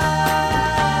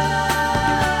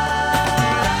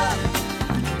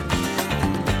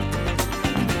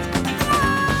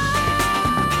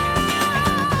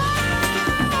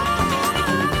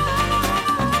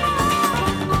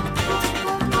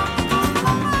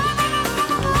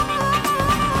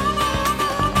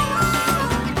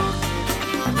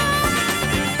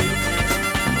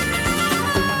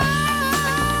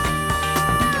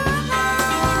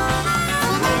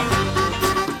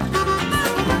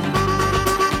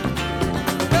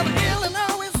 well, the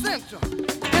Illinois Central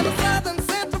and the Southern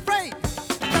Central Freight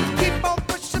keep on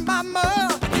pushing my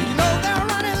mug. You know they're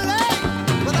running late.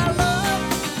 Without love,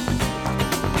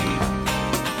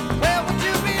 where would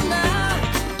you be now?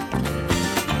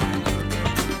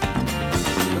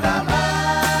 Without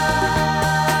love,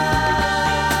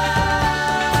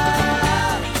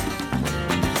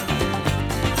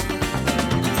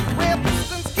 well,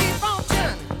 pistons keep on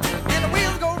turning, and the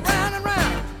wheels go round and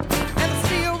round, and the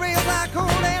steel rails are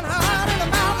cold and hard, and the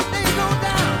mountains they go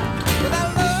down.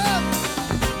 Without love,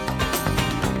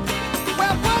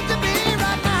 where would you be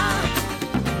right now?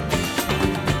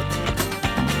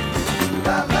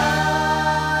 Without love,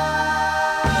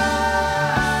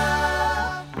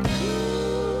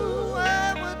 ooh,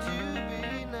 where would you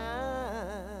be now?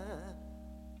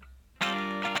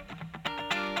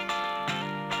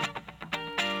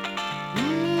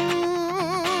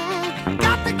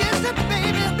 Got to get you,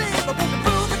 baby, baby, won't you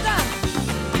move it down?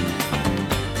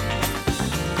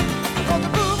 Won't you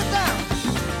move it down?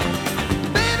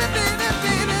 Baby, baby,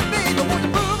 baby, baby, won't you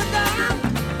move it down?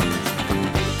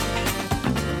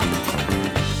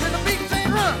 When the big train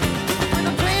runs, when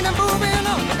the train is moving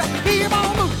on, you got to keep on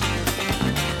moving.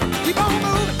 Keep on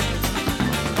moving.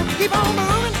 Keep on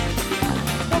moving.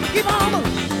 Keep on moving.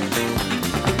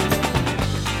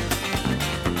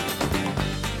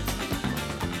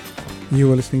 You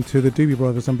were listening to the Doobie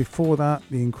Brothers, and before that,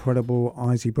 the incredible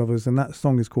Isley Brothers, and that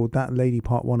song is called That Lady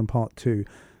Part 1 and Part 2.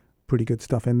 Pretty good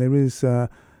stuff. And there is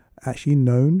actually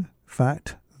known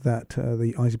fact that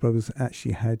the Isley Brothers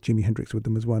actually had Jimi Hendrix with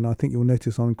them as well. And I think you'll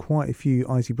notice on quite a few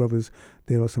Isley Brothers,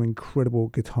 there are some incredible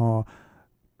guitar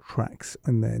tracks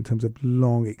in there in terms of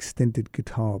long, extended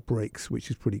guitar breaks, which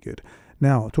is pretty good.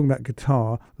 Now, talking about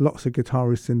guitar, lots of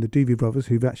guitarists in the Doobie Brothers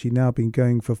who've actually now been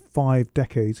going for 5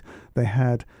 decades. They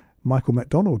had Michael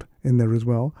McDonald in there as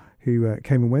well, who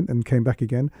came and went and came back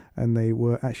again, and they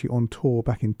were actually on tour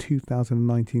back in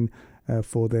 2019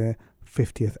 for their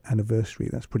 50th anniversary.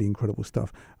 That's pretty incredible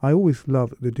stuff. I always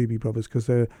love the Doobie Brothers because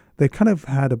they kind of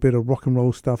had a bit of rock and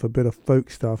roll stuff, a bit of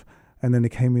folk stuff, and then they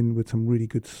came in with some really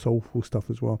good soulful stuff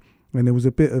as well. And there was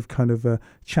a bit of kind of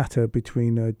chatter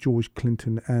between George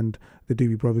Clinton and the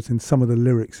Doobie Brothers in some of the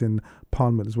lyrics in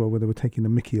Parliament as well, where they were taking the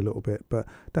mickey a little bit, but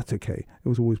that's okay. It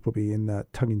was always probably in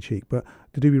tongue-in-cheek. But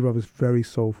the Doobie Brothers, very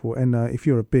soulful. And if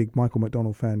you're a big Michael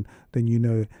McDonald fan, then you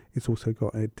know it's also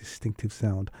got a distinctive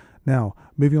sound. Now,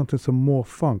 moving on to some more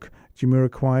funk.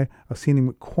 Jamiroquai, I've seen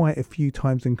him quite a few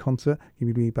times in concert. He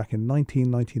was back in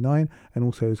 1999 and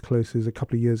also as close as a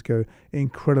couple of years ago.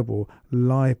 Incredible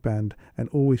live band and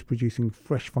always producing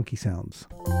fresh, funky sounds.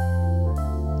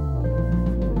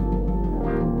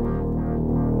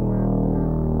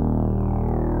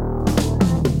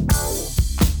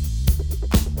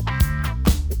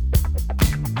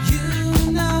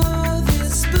 You know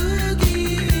this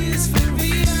boogie is for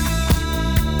real.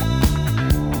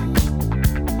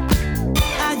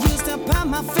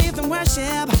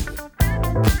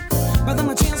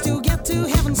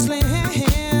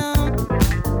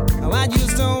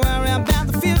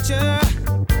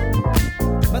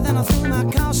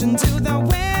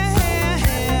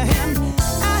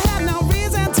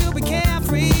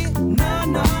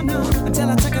 until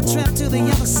I took a trip to the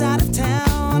other side of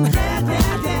town.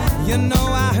 You know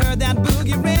I heard that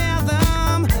boogie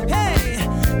rhythm. Hey,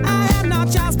 I had no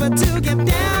choice but to get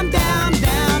down, down,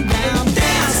 down, down,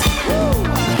 dance. Woo.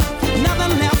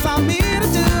 Nothing left for me to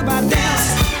do but dance.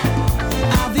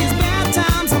 All these bad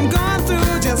times I'm going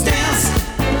through, just dance.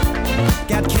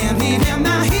 Got candy in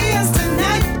my ears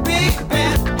tonight, baby.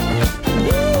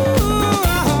 Woo.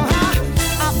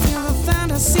 I feel the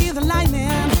thunder, see the lightning.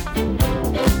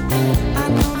 I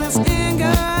know this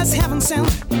anger is heaven sent.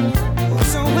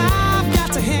 So I've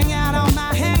got to hang out on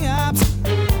my hang-ups.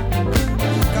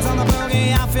 'Cause on the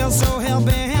boogie I feel so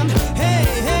hell-bent. Hey,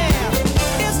 hey,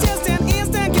 it's just an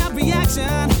instant gut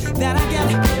reaction that I get.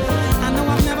 I know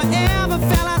I've never ever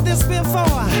felt like this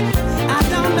before. I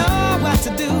don't know what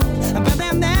to do, but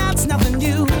then that's nothing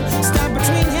new. Stuck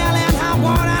between hell and high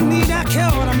water, I need a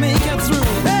cure to make it through.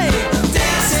 Hey,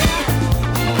 dance,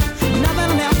 yeah.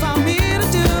 Nothing left for me to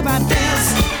do but dance.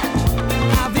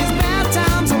 All these bad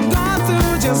times I'm going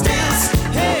through, just dance.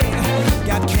 Hey,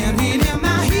 got candy in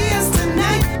my ears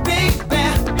tonight, baby.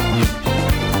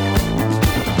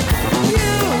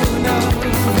 You know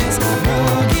this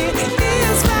boogie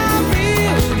is my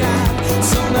real guy.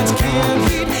 So much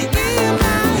candy in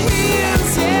my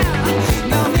ears, yeah.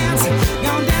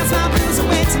 Gonna dance my blues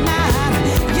away tonight.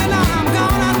 You know I'm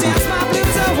gonna dance my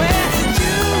blues away.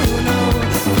 You know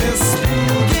this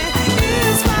boogie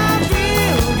is my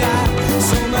real guy.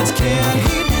 So much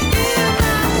candy in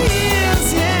my ears,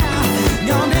 yeah.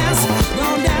 Gonna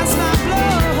dance my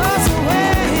blues away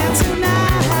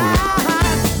tonight.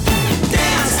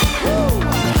 Dance, woo.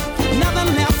 Nothing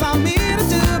left for me to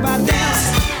do but dance.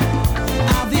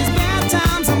 All these bad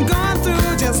times I'm going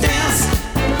through, just dance.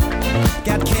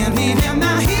 Got candy in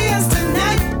my ears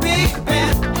tonight, baby.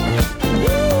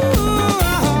 Woo,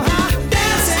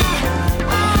 dance,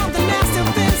 yeah. All the nasty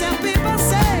things that people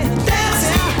say, dance,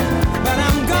 yeah. But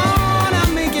I'm gonna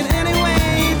make it anyway,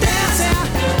 dance, yeah.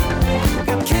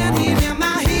 Got candy in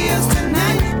my ears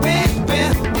tonight, baby.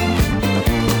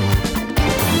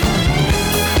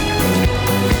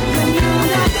 You know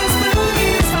that this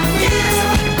boogie is for real.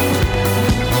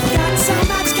 Got so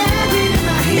much candy in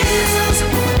my ears.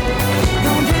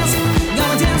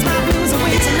 Gonna dance my blues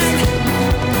away tonight.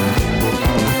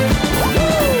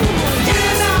 Woo!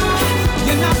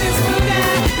 You know this boogie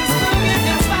is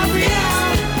for real.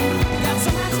 Got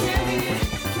so much candy.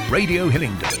 Radio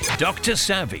Hillingdon, Dr.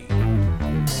 Savvy.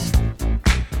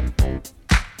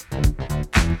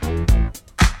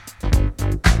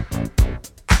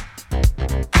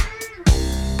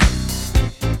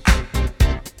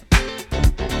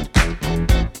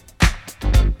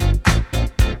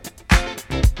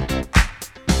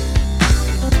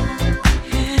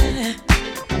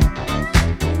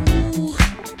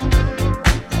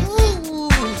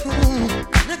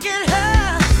 Look at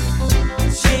her.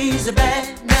 She's a bad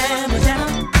mama down.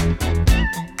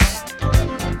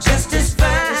 Just as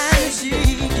fine as she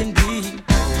can be.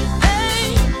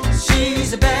 Hey,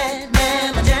 she's a bad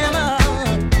mama jamma.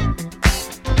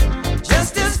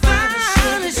 Just as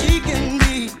fine as she can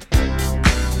be.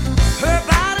 Her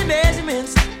body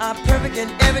measurements are perfect in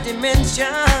every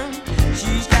dimension.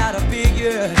 She's got a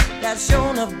figure that's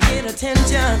shown of great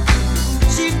attention.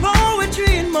 She's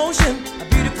poetry in motion, a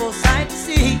beautiful sight to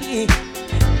see.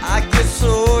 I get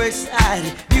so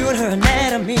excited viewing her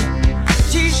anatomy.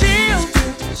 She's real,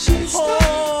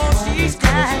 oh, she's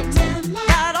tight.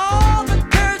 Got all the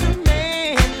curves a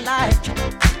man like.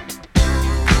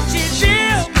 She's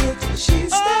real,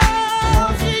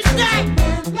 oh, she's tight.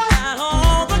 Got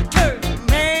all the curves a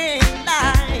man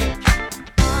like.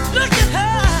 Look at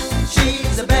her,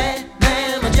 she's a bad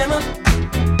mama jamma.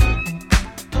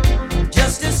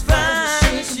 Just as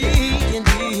fine as she can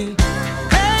be.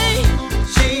 Hey,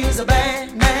 she's a bad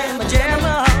mama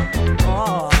jamma.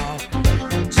 Oh,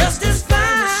 just as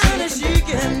fine as she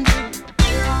can be.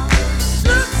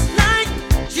 Looks like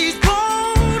she's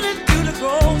pulled into the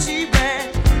grown she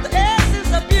ran. The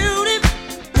essence of beauty,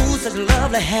 ooh, such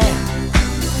lovely hair.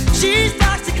 She's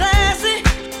foxy classy,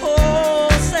 oh,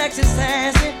 sexy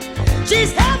sassy.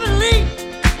 She's heavenly,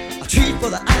 a treat for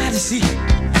the eye to see.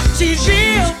 She's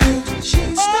real,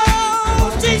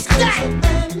 oh, she's stacked.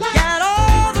 Got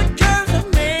all the curves a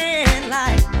man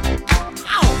like.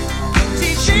 Oh,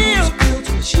 she's real, oh,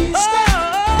 she's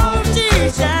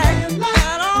stacked.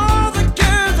 Got all the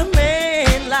curves a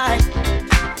man like.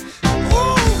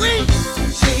 Ooh,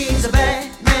 she's a bad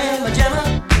mama jamma.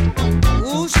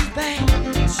 Ooh, she's bad.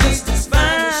 She's as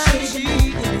fine as she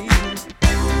can be.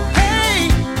 Hey,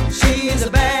 she's a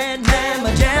bad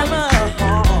mama jamma.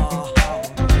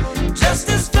 Just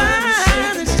as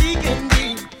fine as she can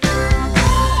be.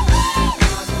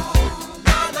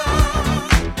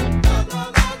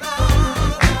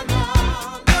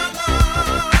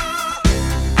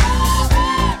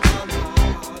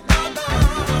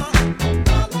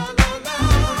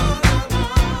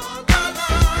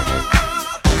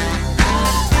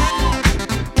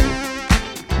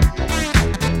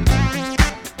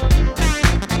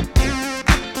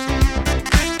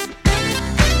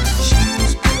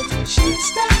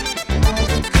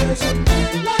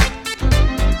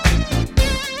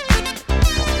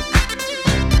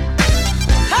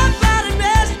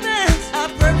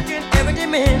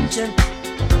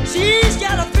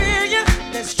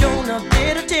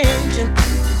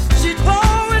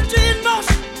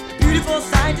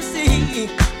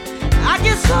 I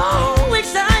get so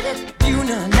excited, you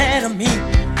none at me.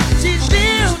 She's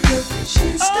built,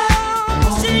 she's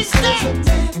stacked,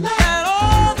 got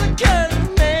all the girls a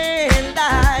man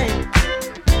like.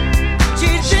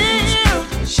 She's built,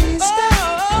 she's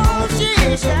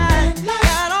stacked,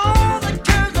 got all the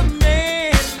girls a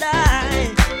man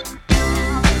like.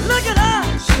 Look at her,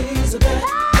 she's a bad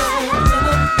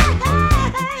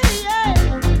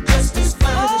man, just as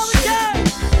fine as she can.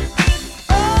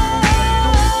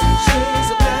 She's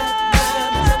a bad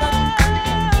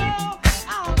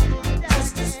man,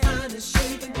 just as fine as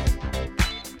she can.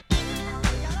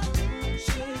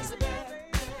 She's a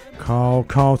bad. Carl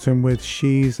Carlton with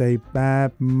She's a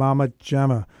Bad Mama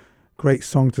Jamma. Great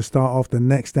song to start off the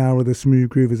next hour of the Smooth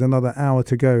Groove. Is another hour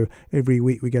to go. Every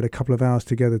week we get a couple of hours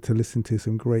together to listen to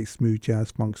some great smooth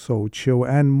jazz, funk, soul, chill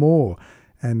and more.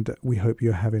 And we hope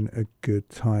you're having a good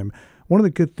time. One of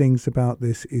the good things about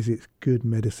this is it's good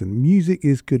medicine. Music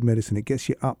is good medicine. It gets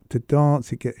you up to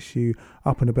dance. It gets you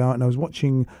up and about. And I was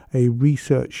watching a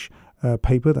research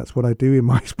paper. That's what I do in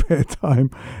my spare time.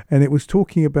 And it was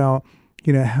talking about,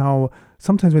 you know, how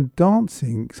sometimes when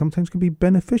dancing sometimes can be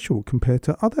beneficial compared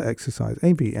to other exercise.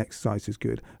 Every exercise is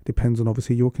good. Depends on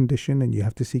obviously your condition and you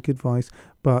have to seek advice.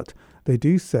 But they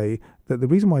do say that the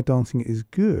reason why dancing is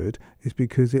good is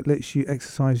because it lets you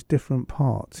exercise different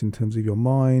parts in terms of your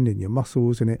mind and your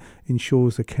muscles, and it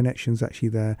ensures the connection's actually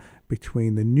there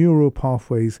between the neural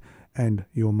pathways and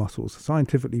your muscles.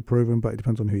 Scientifically proven, but it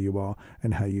depends on who you are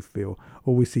and how you feel.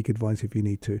 Always seek advice if you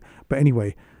need to. But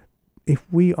anyway, if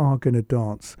we are going to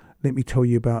dance, let me tell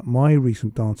you about my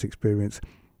recent dance experience.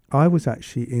 I was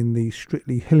actually in the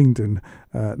Strictly Hillingdon,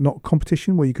 not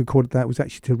competition, where you could call it that. It was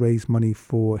actually to raise money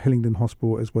for Hillingdon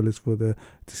Hospital as well as for the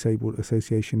Disabled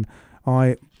Association.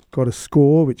 I got a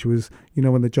score, which was, you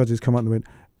know, when the judges come up and went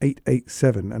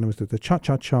 887, and it was the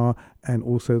cha-cha-cha and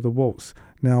also the waltz.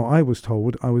 Now, I was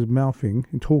told I was mouthing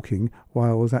and talking while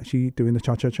I was actually doing the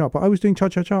cha-cha-cha, but I was doing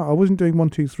cha-cha-cha. I wasn't doing 1,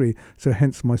 2, 3, so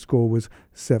hence my score was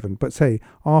 7. But say,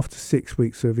 after 6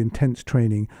 weeks of intense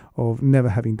training of never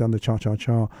having done the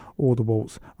cha-cha-cha or the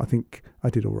waltz, I think I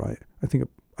did all right. I think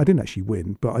I didn't actually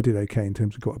win, but I did okay in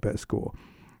terms of got a better score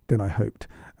than I hoped.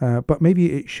 But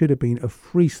maybe it should have been a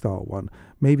freestyle one.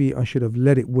 Maybe I should have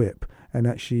let it whip and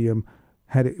actually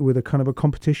had it with a kind of a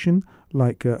competition,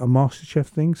 like a MasterChef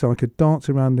thing, so I could dance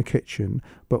around the kitchen,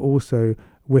 but also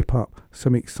whip up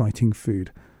some exciting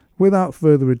food. Without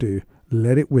further ado,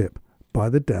 Let It Whip by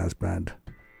the Daz Band.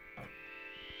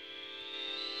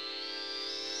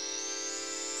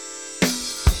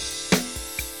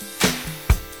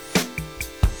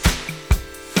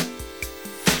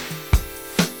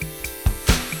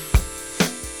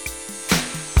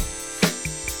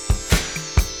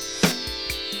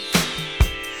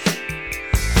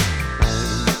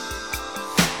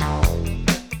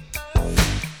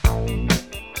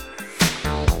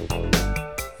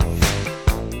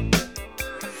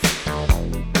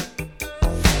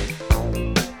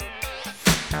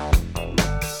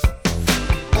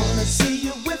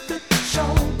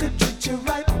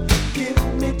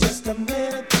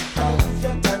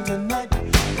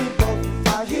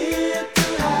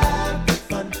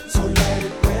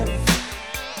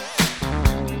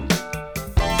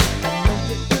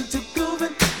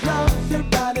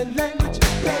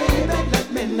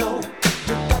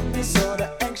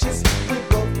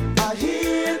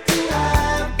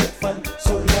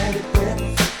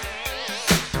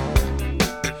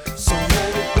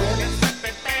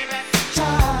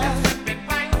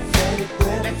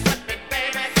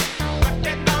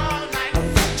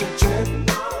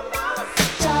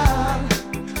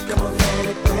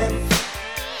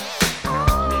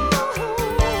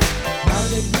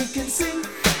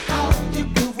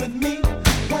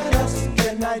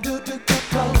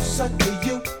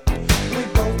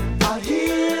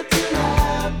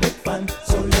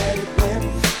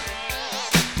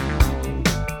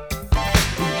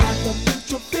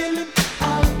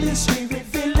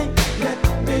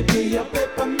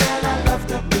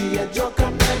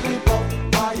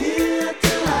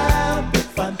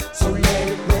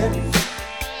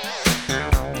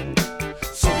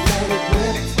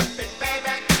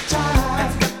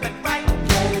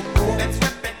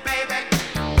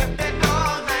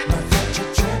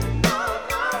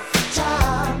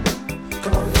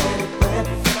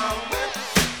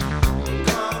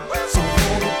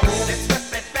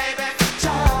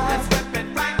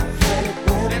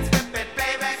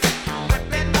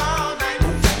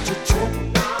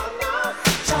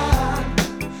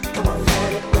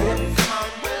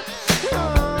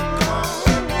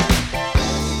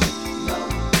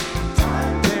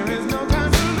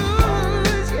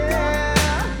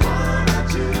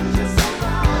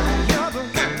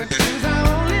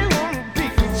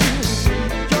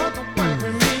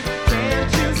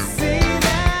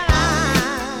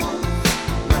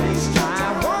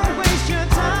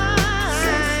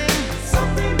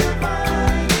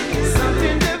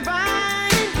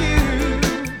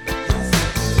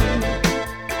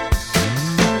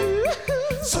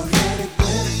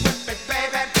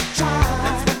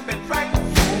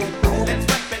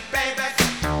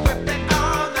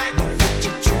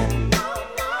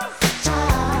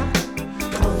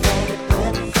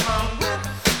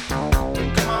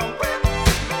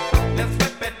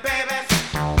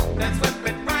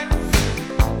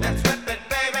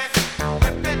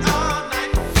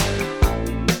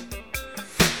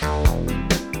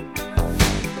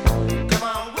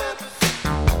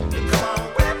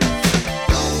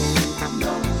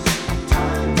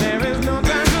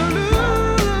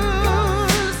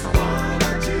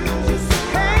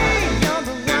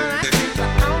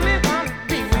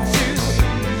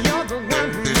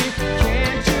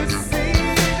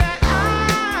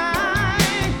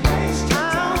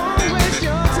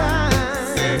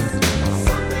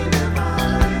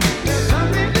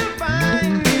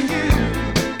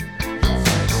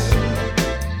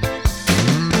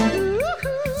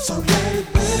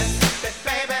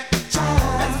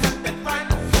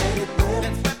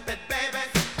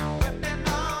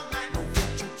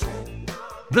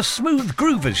 The Smooth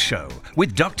Groovers Show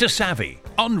with Dr. Savvy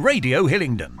on Radio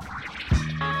Hillingdon.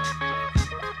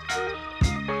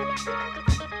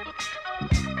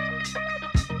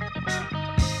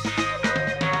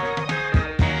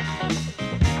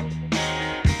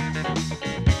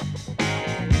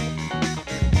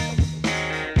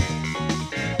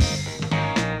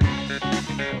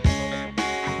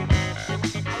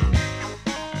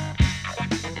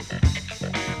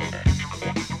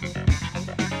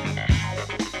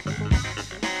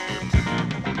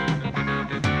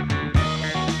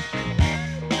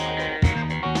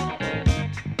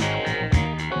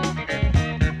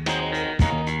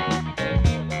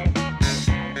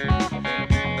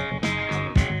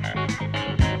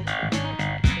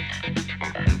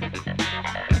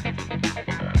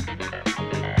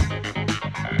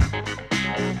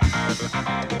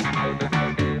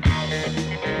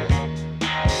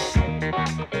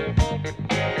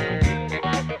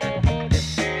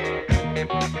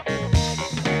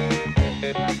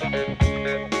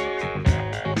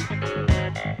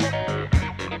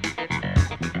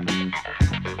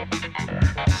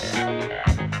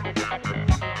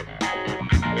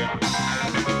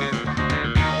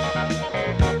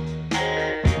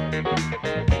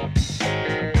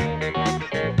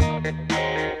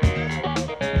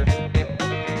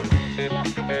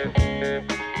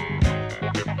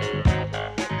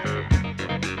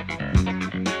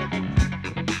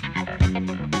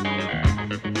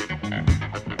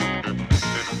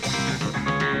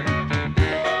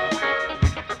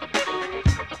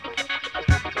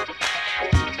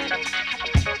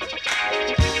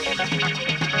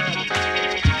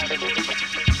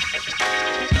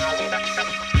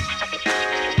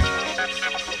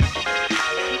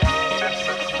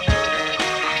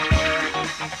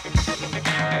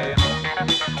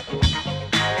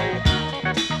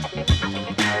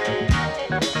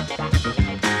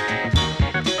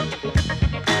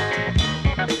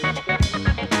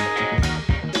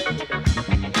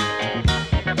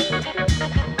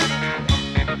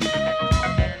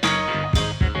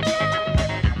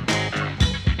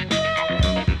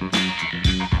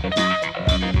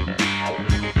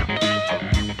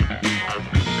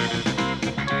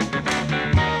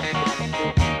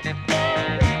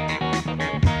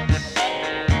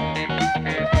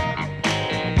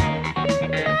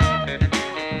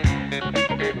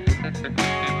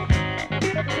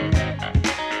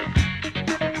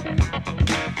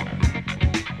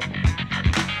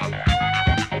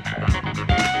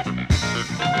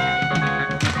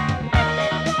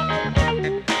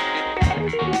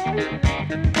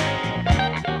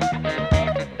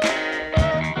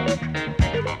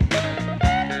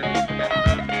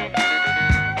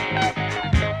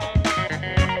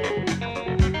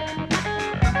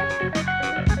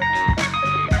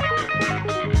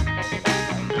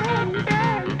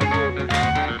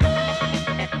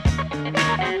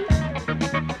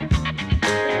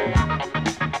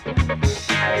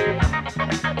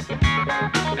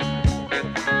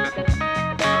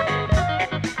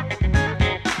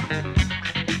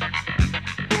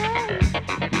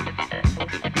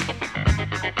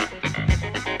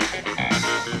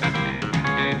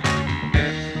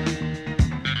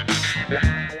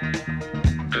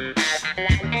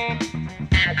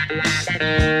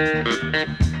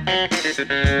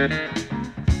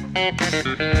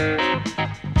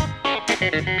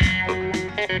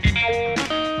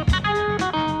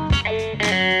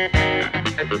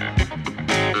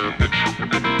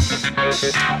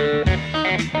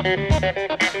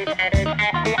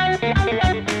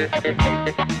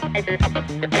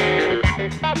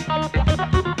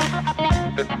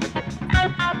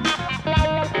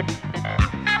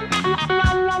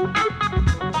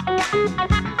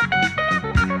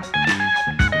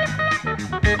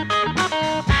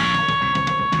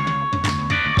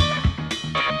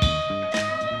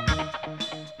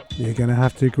 You're going to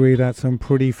have to agree that's some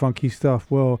pretty funky stuff.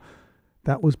 Well,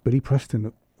 that was Billy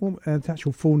Preston. Well, his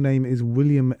actual full name is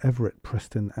William Everett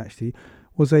Preston, actually.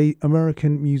 Was a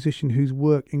American musician whose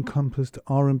work encompassed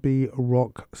R&B,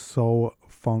 rock, soul,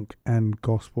 funk and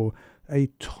gospel. A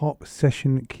top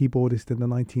session keyboardist in the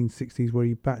 1960s where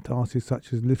he backed artists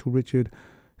such as Little Richard,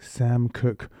 Sam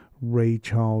Cooke, Ray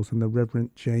Charles and the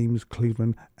Reverend James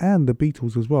Cleveland and the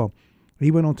Beatles as well. He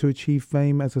went on to achieve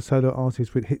fame as a solo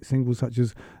artist with hit singles such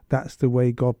as That's the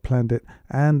Way God Planned It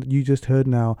and you just heard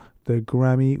now the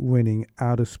Grammy-winning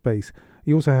Outer Space.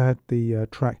 He also had the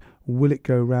track Will It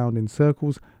Go Round in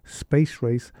Circles, Space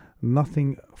Race,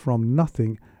 Nothing from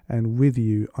Nothing and With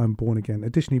You I'm Born Again.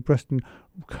 Additionally, Preston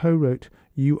co-wrote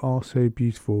You Are So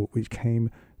Beautiful, which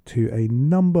came to a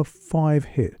number 5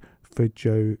 hit for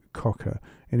Joe Cocker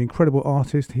an incredible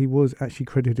artist. He was actually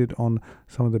credited on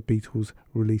some of the Beatles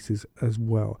releases as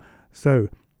well. So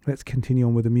let's continue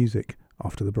on with the music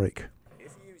after the break.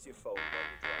 If you use your phone while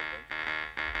you're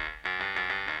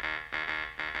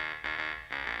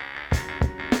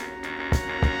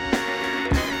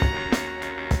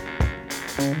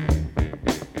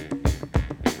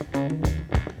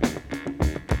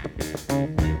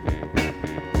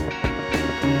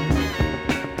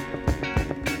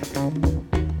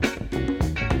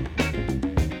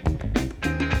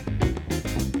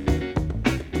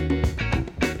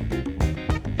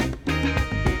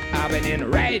I've been in the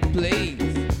right place,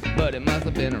 but it must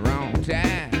have been the wrong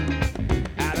time.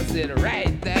 I done said the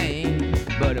right thing,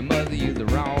 but it must have used the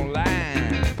wrong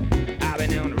line. I've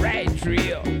been on the right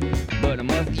trip, but I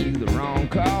must have used the wrong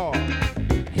car.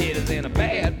 Head is in a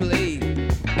bad place,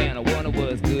 and I wonder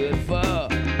what's good for.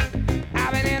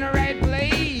 I've been in the right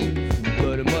place,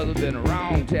 but it must have been the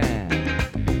wrong time.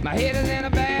 My head is in a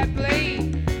bad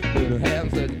place, but I'm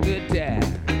having such a good time.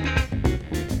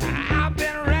 I've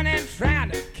been running,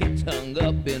 trying to get hung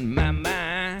up in my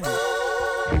mind.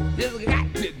 Just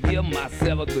got to give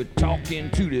myself a good talking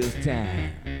to this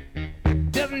time.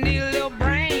 Just need a little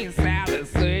brain salad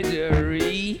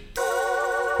surgery.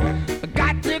 I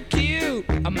got to cure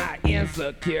my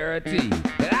insecurity.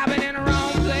 That I've been in the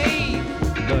wrong place,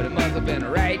 but it must have been the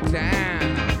right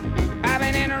time. I've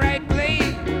been in the right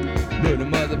place, but it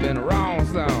must have been the wrong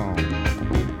song.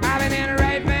 I've been in the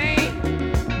right vein,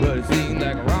 but it seems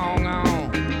like a wrong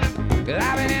on. Cause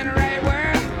I've been in the right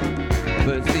world,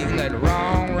 but it seems like the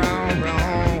wrong.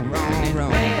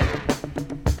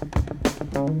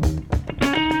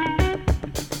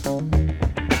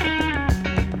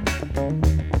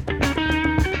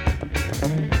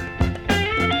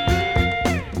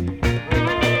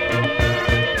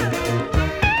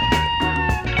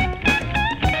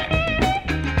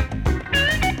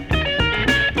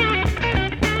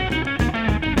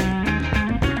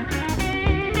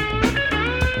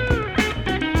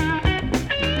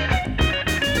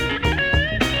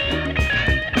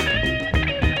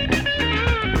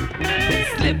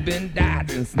 Slipping,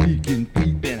 dodging, sneaking,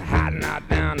 peeping, hiding out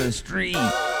down the street.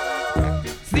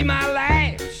 See my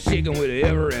life shaking with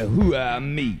every who I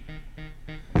meet.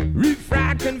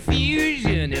 Refried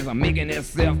confusion as I'm making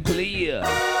itself clear.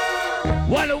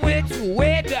 Wonder which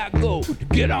way do I go to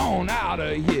get on out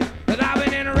of here. Cause I've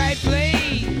been in the right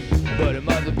place, but it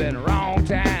must have been the wrong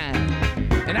time.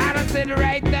 And I done said the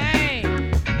right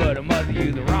thing, but I must have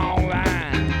used the wrong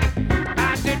line.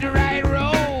 I took the right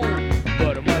road,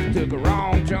 but I must have took a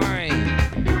wrong train.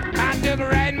 I took a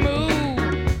right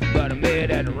move, but I made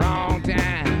it at the wrong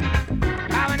time.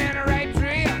 I went in the right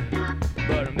trip,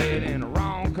 but I made it in the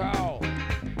wrong call.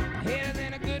 Headed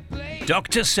in a good place.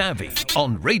 Dr. Savvy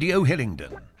on Radio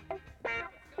Hillingdon.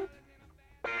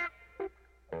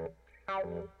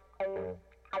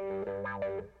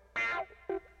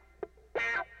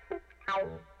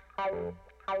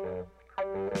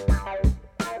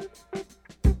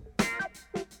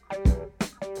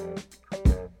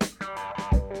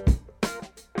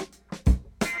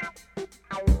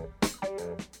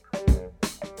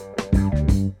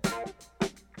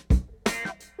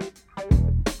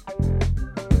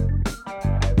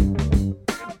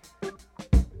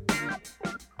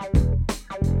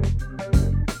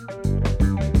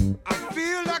 I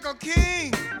feel like a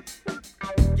king,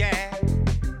 yeah,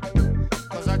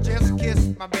 'cause I just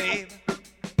kissed my baby.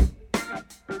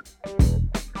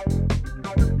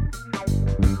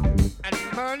 And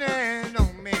money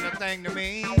don't mean a thing to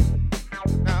me,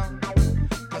 no,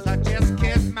 'cause I just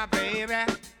kissed my baby.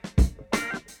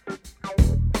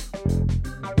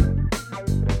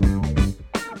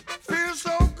 Feels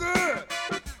so good,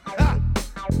 ha,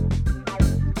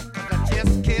 'cause I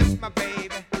just kissed my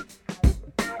baby.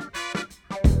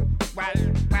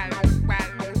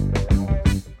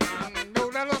 No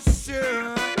little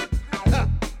sure.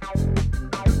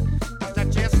 Cause I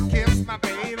just kissed my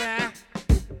baby.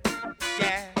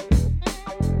 Yeah.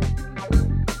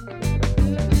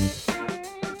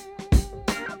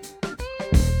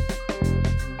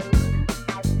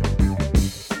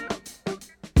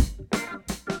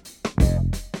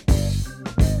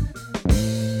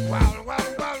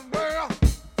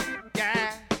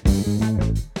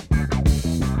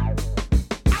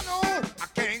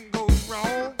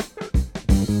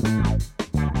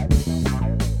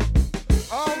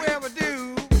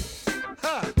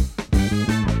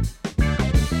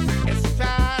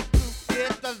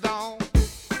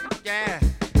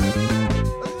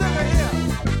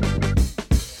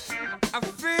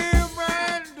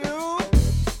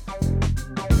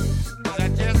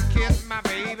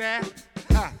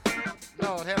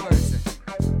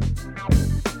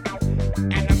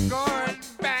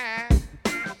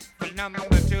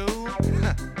 number two.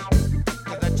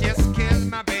 'Cause I just kissed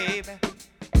my baby.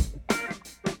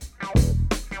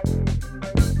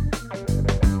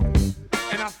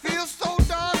 And I feel so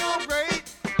doggone great.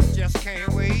 Just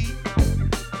can't wait.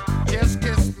 Just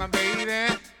kiss my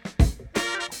baby.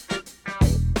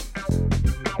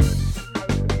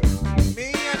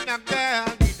 Me and the girl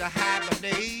need to have a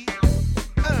date.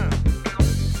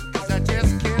 'Cause I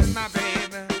just kissed my baby.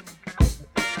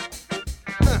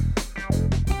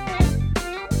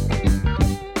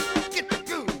 Get the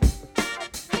groove.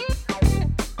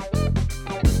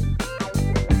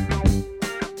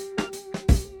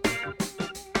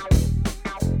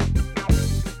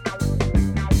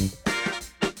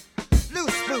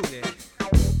 Loose booty.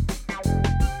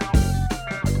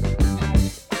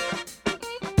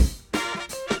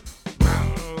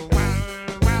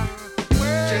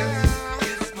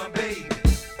 Kiss my baby.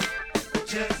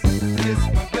 Just kiss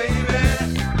my baby.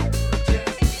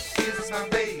 Just kiss my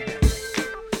baby.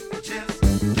 Just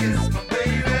kiss my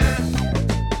baby.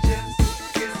 Just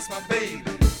kiss my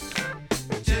baby.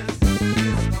 Just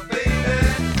kiss my baby.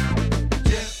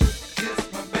 Just kiss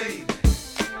my baby.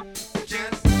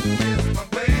 Just kiss my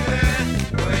baby.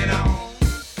 Put it on.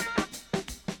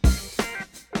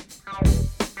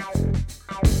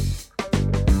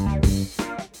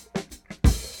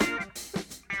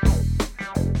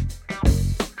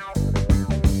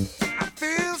 I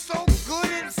feel so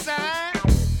good inside.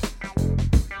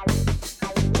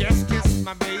 Just kiss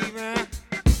my baby.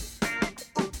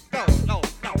 Ooh, no,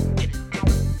 get it.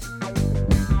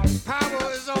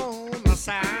 Power is on my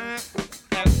side.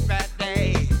 That's that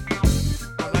day.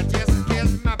 'Cause I just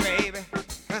kissed my baby.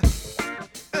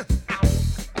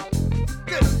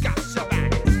 Good God,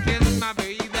 somebody kiss my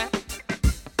baby.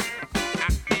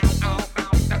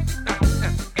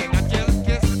 And I just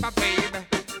kissed my baby.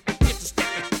 Get to step.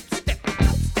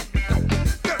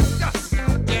 Good God,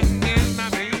 just kiss my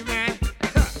baby.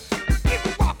 Keep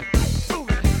it walking,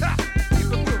 moving, keep it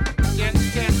moving. Just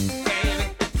kiss my baby.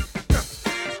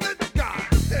 Good God,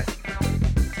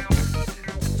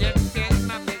 just kiss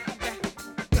my baby.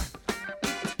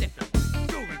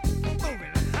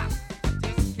 Moving,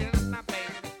 just kiss my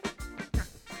baby.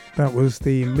 That was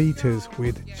the Meters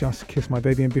with Just Kiss My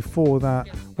Baby. And before that,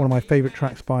 one of my favourite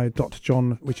tracks by Dr.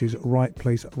 John, which is Right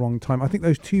Place, Wrong Time. I think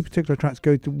those two particular tracks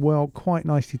go quite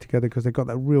nicely together because they've got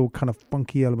that real kind of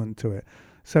funky element to it.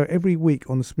 So every week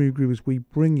on the Smooth Groovers, we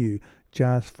bring you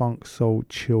jazz, funk, soul,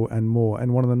 chill and more.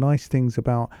 And one of the nice things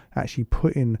about actually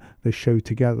putting the show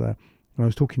together, and I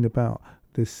was talking about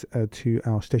this to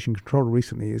our station controller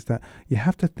recently, is that you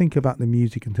have to think about the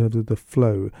music in terms of the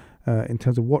flow, in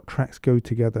terms of what tracks go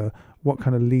together, what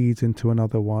kind of leads into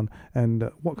another one, and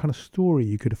what kind of story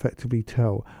you could effectively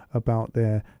tell about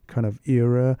their kind of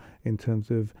era, in terms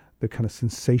of the kind of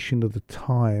sensation of the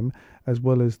time, as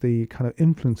well as the kind of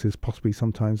influences possibly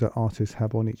sometimes that artists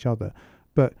have on each other.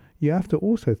 But you have to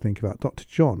also think about Dr.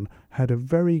 John had a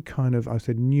very kind of, I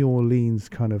said, New Orleans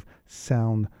kind of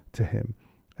sound to him.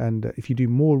 And if you do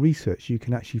more research, you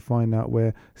can actually find out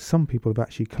where some people have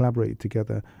actually collaborated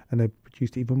together and they've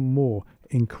produced even more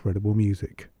incredible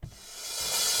music.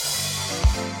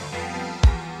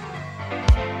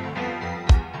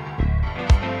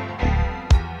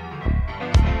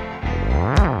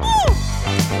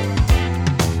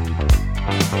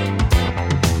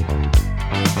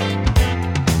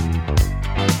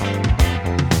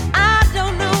 I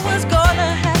don't know what's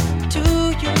gonna happen to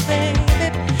you, baby,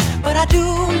 but I do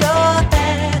know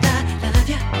that I love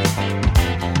you.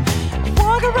 You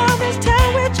walk around this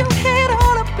town with your head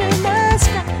all up in the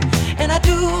sky, and I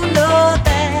do know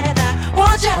that I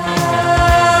want you.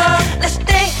 Let's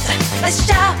dance, let's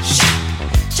shout,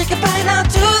 shake your body down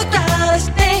to the ground. Let's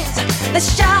dance,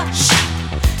 let's shout,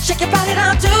 shake your body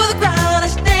down to the ground.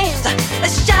 Let's dance,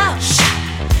 let's shout,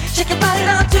 shake your body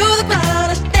down to the ground.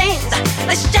 Let's dance,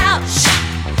 let's shout,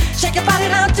 shake your body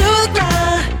down to the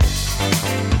ground.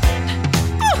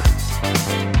 Woo!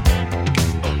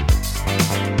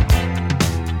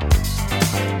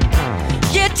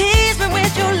 You tease me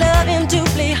with your loving,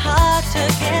 doubly hard to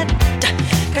get,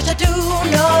 'cause I do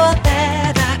know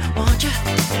that I want you.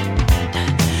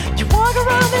 You walk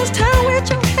around this town with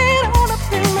your head all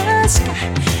up in the sky,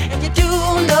 and you do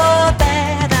know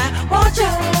that I want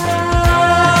you.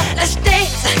 Let's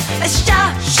dance, let's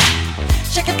shout,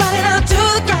 shake your body down to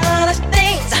the ground. Let's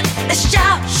dance, let's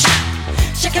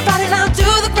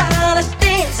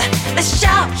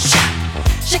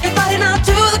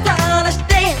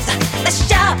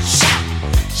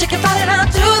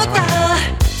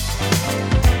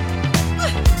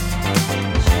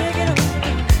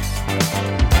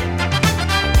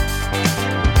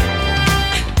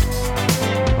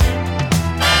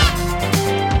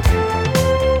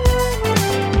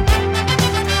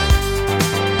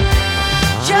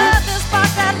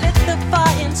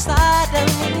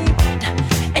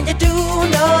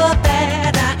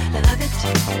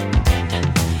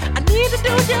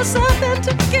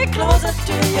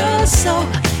to your soul,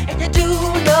 and you do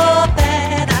know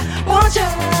that I want you.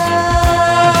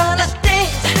 Let's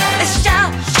dance, let's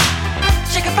shout,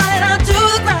 shake your body down to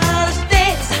the ground. Let's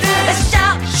dance, let's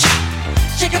shout,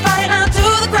 shake your body down to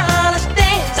the ground. Let's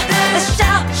dance, let's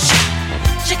shout,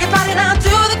 shake your body down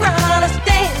to the ground. Let's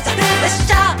dance, let's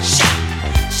shout,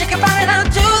 shake your body down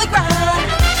to the ground.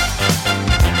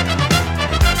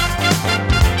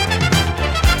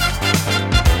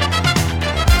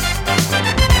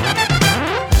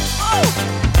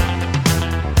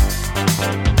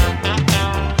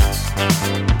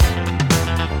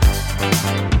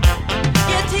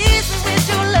 You tease me with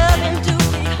your loving to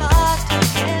be hard to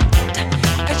get,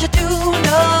 'cause you do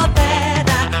know that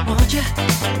I want you.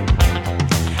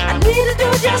 I need to do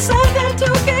just something to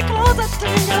get closer to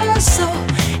your soul,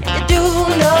 and you do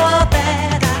know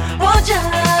that I want you.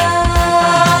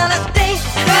 Let's dance,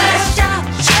 let's shout,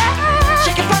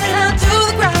 shake your body down to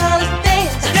the ground. Let's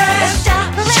dance, let's shout,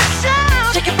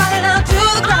 shake your body down to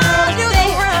the ground. Let's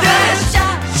dance, let's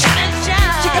shout,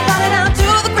 shake your body down to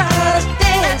the ground. Let's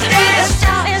dance, let's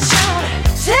shout,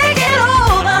 take it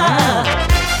over.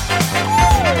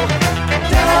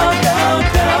 Down, down,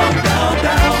 down, down,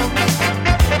 down.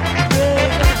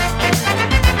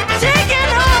 Take it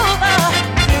over.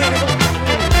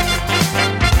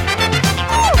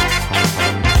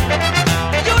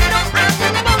 You know I'm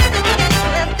supposed to be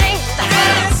dance,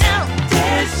 dance,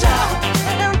 dance, shout,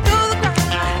 down to the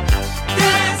ground.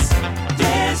 Dance,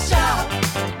 dance, shout,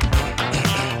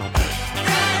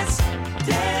 dance,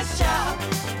 dance, shout.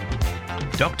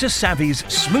 Dr. Savvy's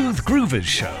Smooth Groovers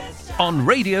Show on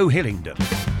Radio Hillingdon.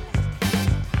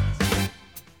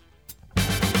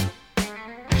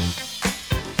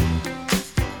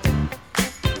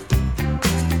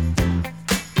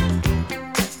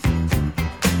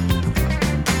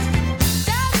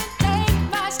 Doesn't take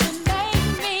much to make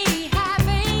me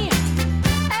happy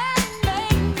and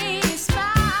make me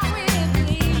smile with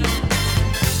glee.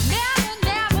 Never,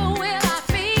 never will I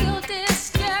feel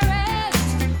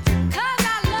discouraged, 'cause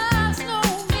our love's no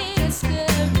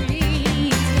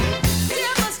mystery.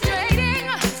 Till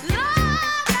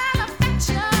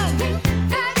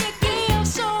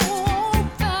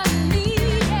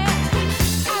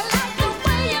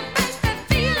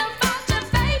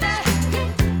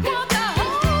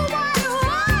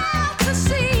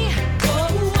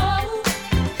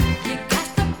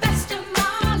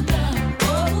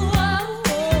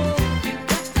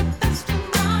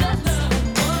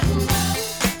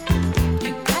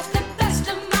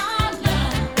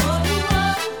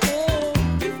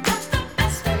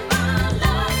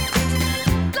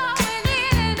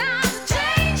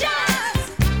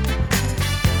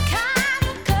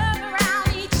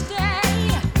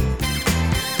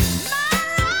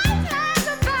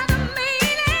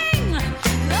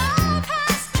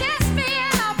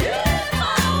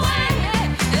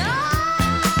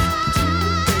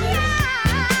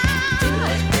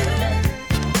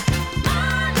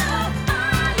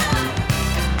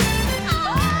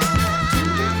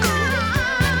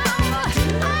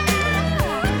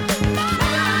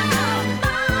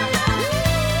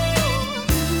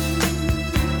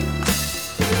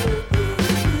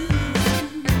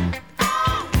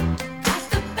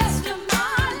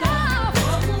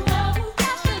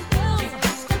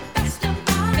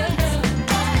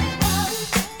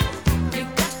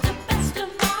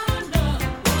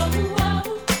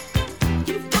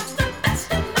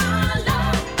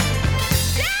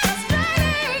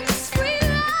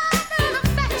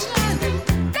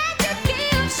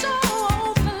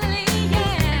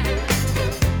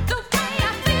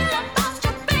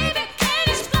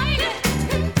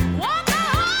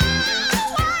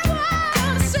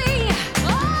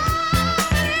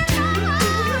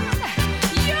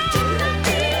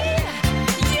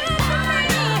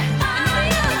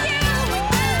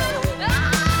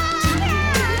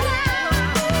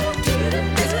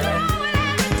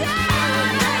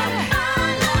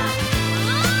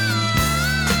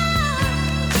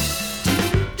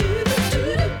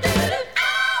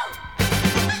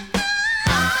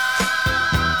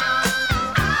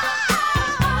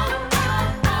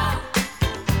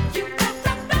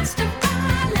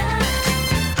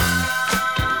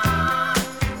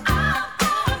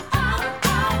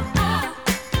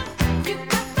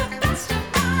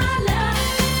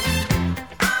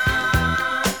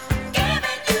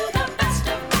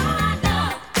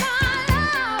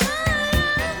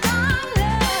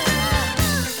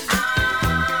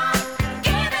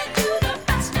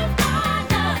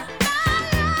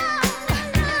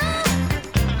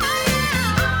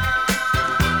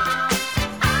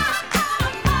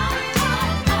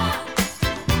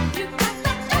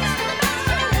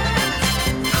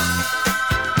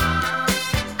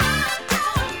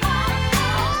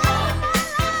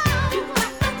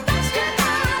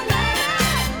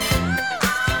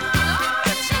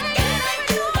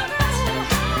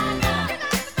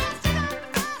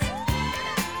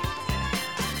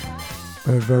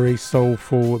Very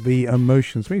soulful, The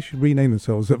Emotions. Maybe they should rename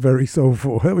themselves Very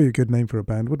Soulful. That would be a good name for a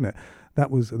band, wouldn't it? That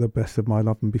was The Best of My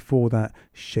Love, and before that,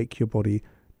 Shake Your Body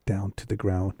Down to the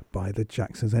Ground by the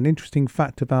Jacksons. An interesting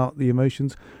fact about The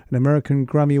Emotions: an American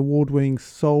Grammy Award-winning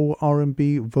soul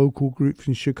R&B vocal group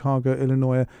from Chicago,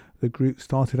 Illinois. The group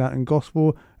started out in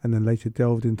gospel and then later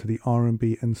delved into the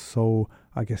R&B and soul,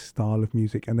 style of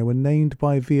music. And they were named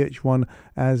by VH1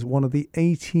 as one of the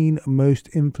 18 most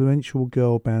influential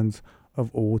girl bands of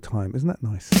all time. Isn't that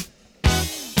nice?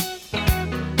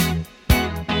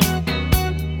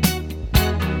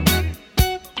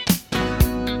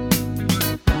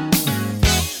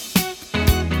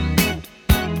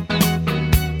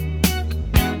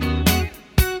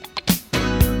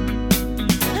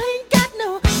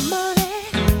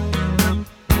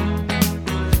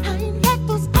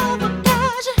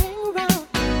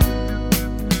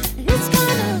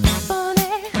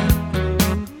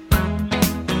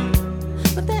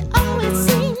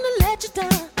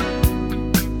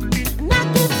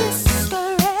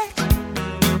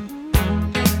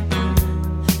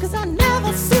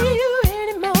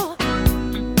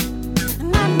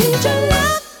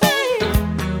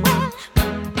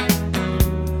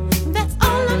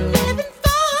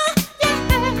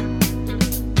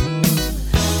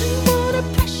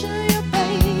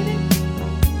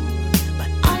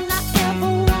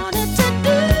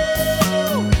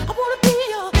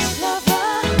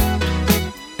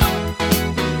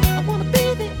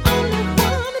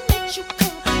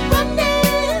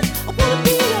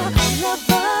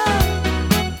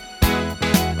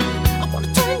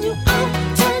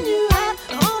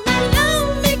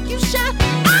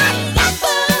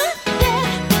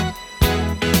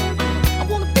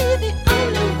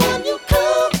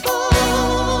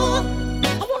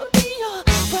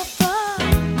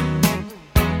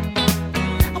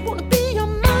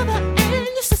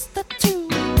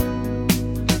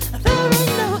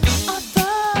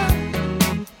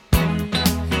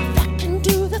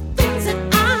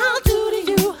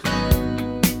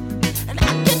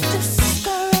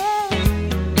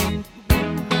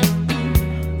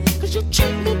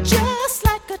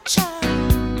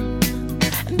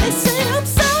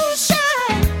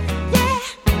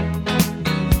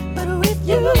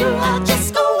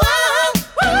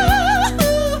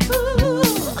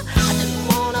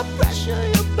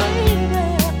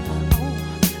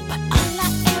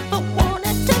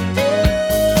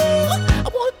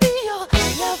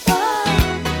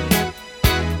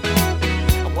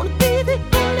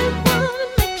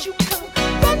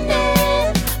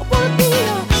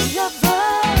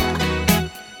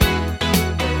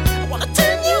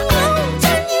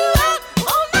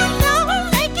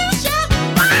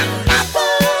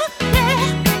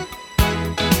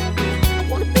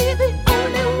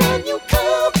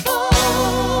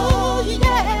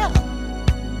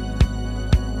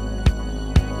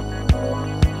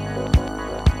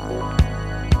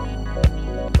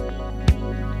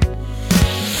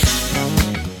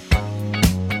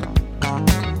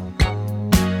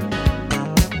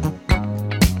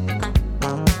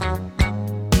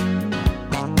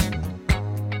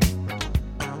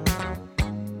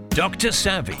 Dr.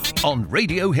 Savvy on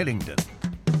Radio Hillingdon.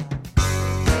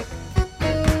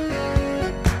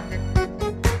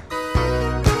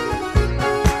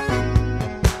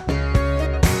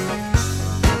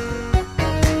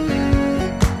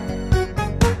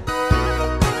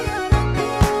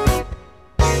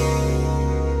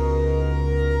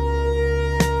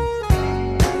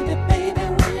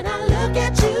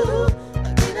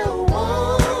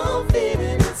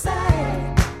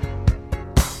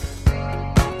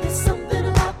 Something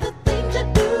about the things you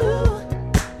do.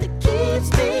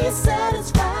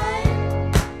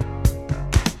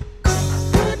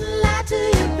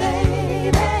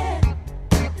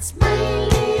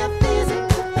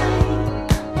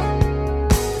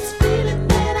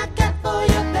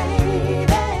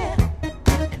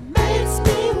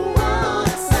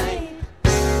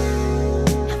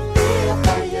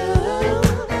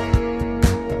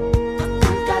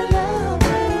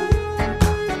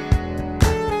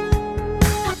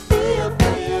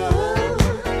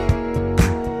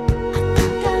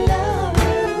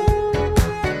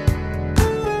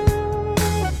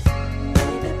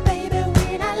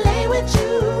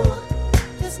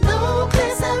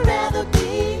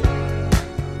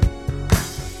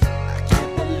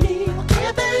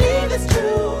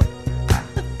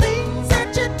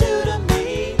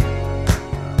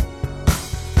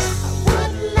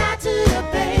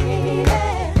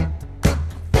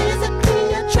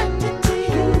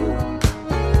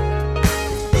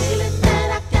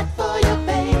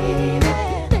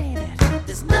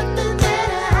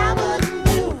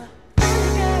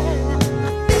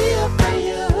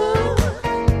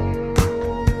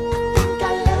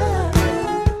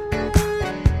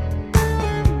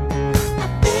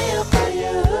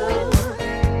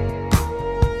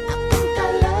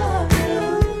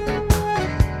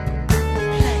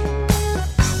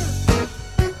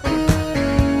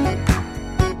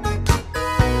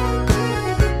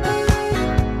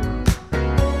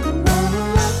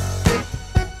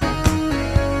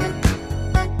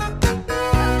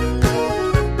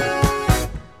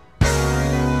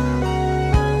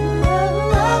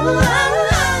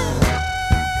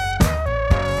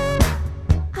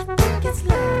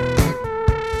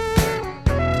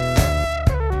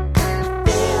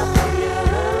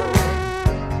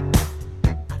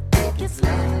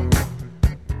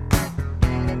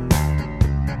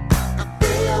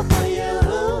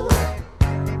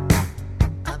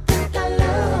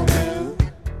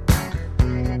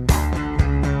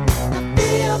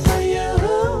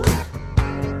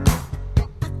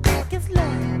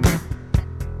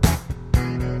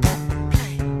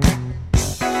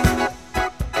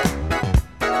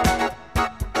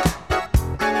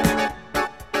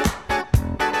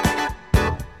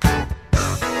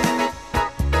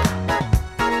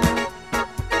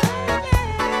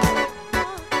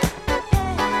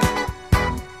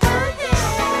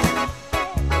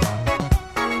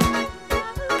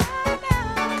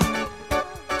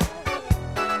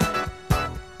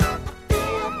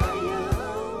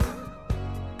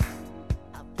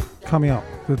 Coming up,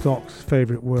 the Doc's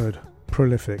favourite word,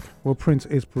 prolific. Well, Prince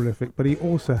is prolific, but he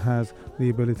also has the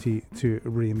ability to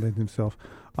reinvent himself.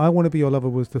 I Want to Be Your Lover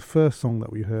was the first song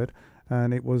that we heard,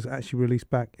 and it was actually released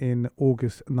back in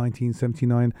August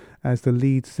 1979 as the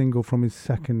lead single from his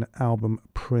second album,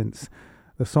 Prince.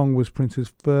 The song was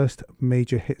Prince's first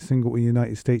major hit single in the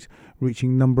United States,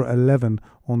 reaching number 11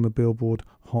 on the Billboard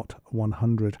Hot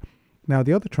 100. Now,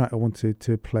 the other track I wanted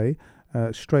to play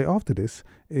straight after this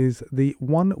is the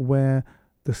one where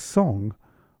the song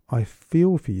I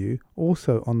Feel For You,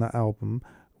 also on that album,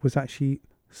 was actually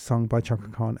sung by Chaka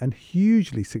Khan and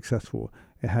hugely successful.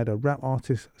 It had a rap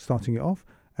artist starting it off,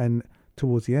 and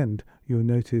towards the end you'll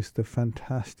notice the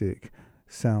fantastic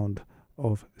sound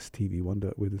of Stevie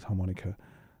Wonder with his harmonica.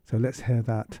 So let's hear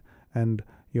that, and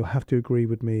you'll have to agree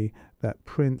with me that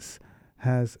Prince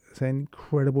has an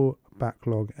incredible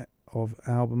backlog of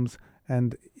albums,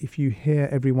 and if you hear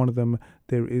every one of them,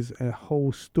 there is a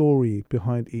whole story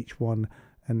behind each one.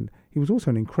 And he was also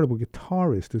an incredible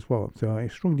guitarist as well. So I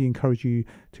strongly encourage you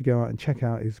to go out and check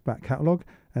out his back catalogue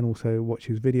and also watch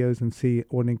his videos and see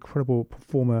what an incredible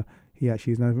performer he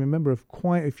actually is. Now, I remember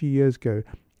quite a few years ago,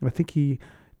 I think he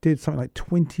did something like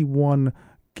 21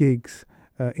 gigs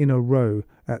in a row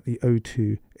at the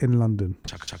O2 in London.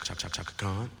 Chaka Khan, Chaka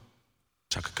Khan,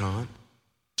 Chaka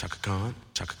Khan,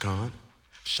 Chaka Khan.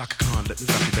 Chaka Khan, let me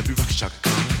rock it, Chaka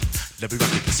Khan. Let me rock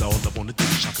it, that's all I wanna do.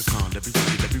 Chaka Khan, let me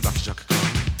rock it, Chaka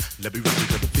Khan. Let me rock it,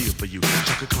 got a feel for you.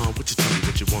 Chaka Khan, what you tell me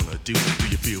what you wanna do? Do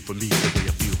you feel for me the way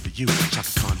I feel for you?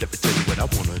 Chaka Khan, let me tell you what I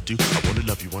wanna do. I wanna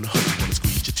love you, wanna hug you, wanna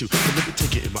squeeze you too. But let me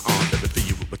take it in my arm, let me feel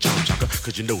you with my charm, Chaka.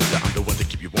 Cause you know that I'm the one to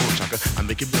keep you warm, Chaka. I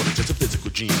make it more than just a physical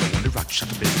dream. I wanna rock you,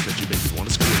 Chaka, baby, cause you make me wanna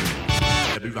scream.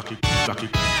 Let me rock it, rock it.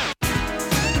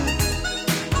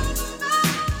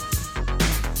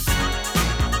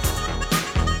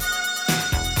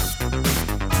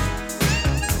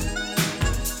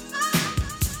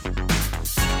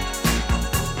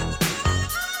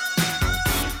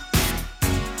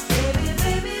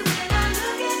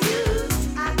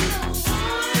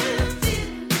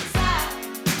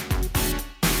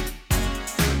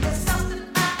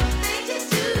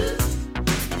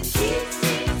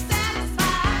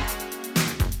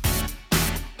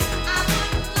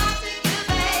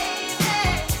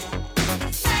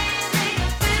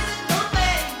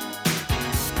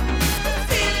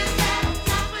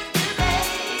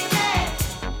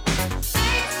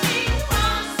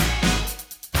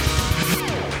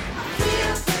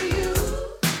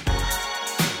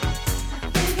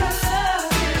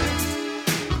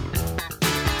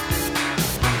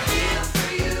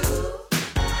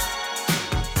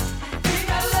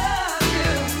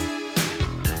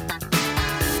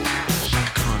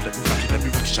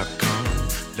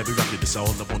 All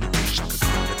I wanna do is Chaka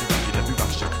Khan. Let me rock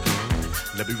it, Chaka Khan.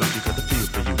 Let me rock it, got the feel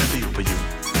for you, feel for you.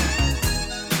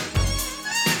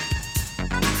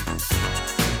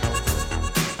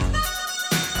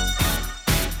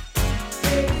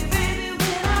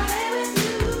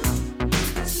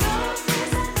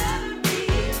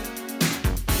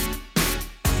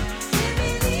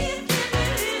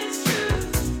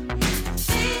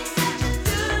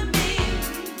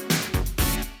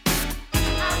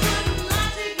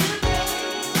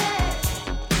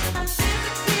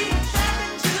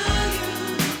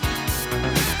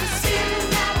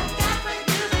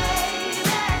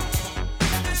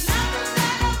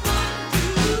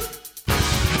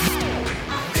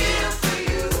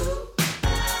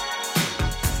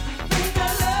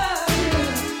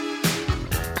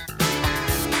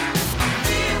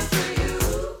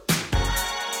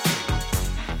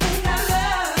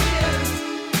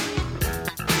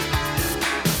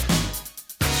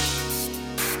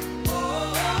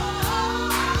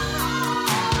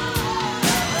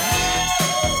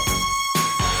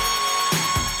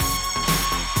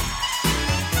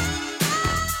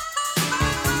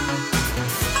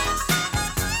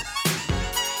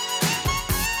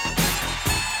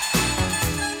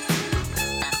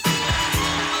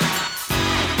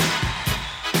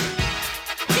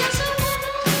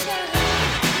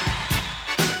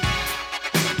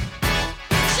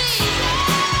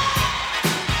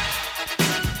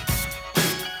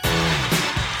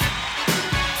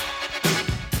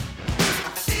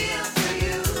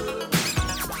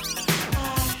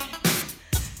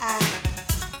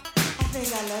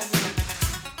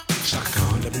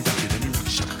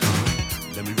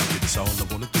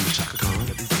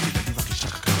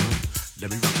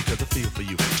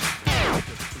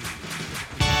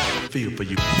 Feel for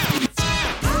you.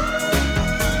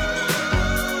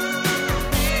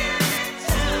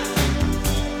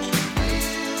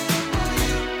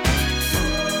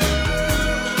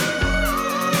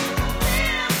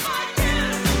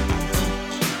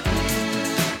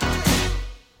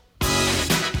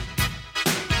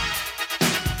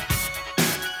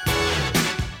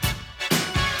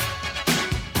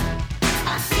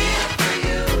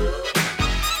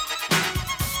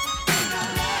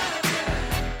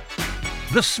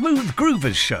 The Smooth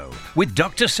Groovers Show with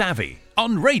Dr. Savvy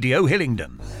on Radio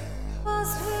Hillingdon.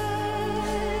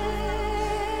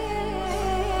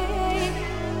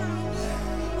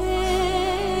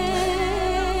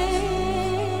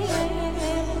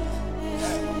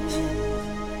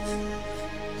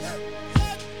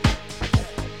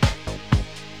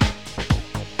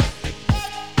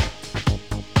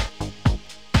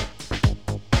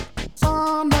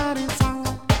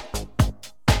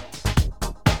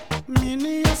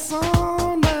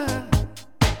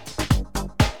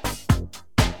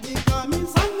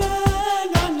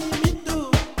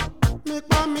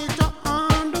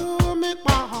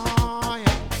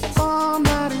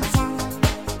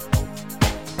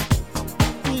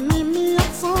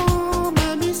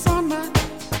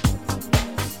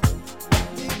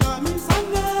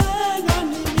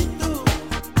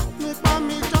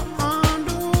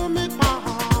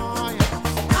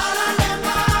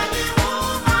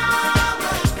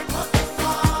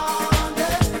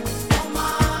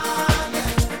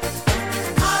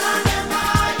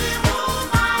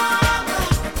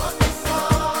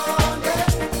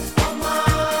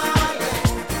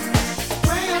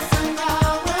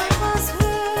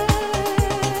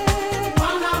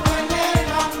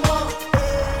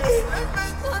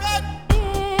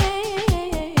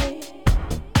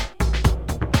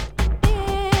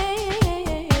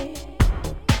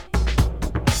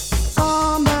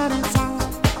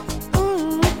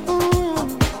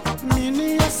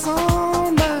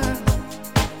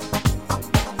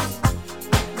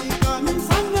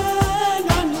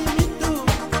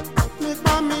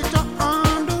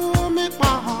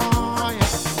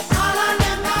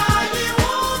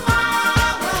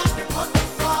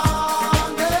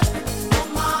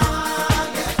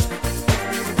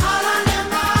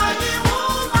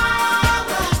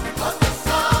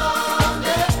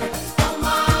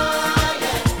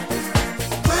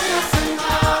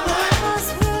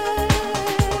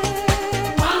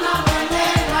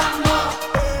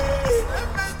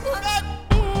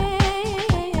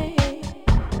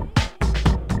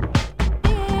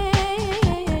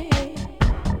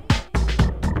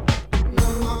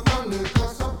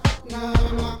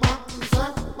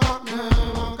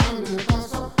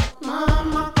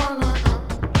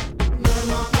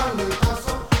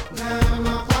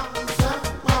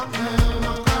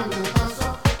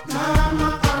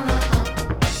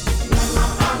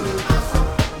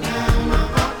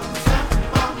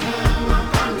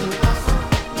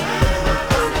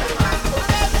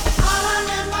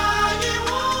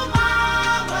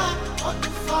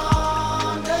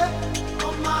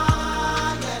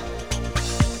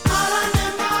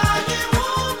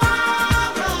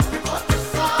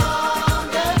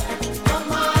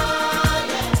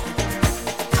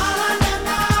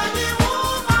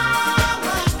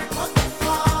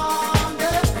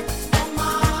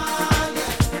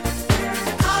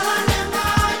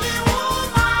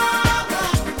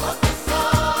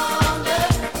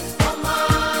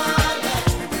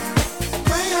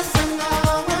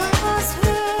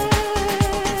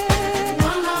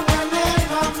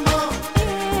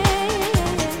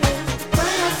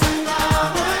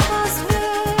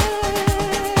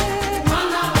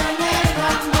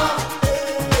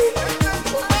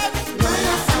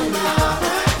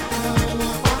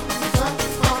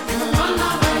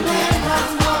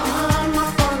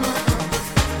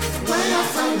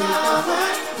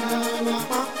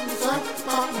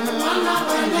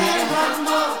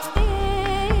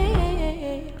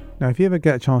 Now, if you ever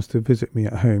get a chance to visit me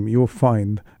at home, you'll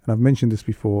find, and I've mentioned this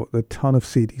before, the ton of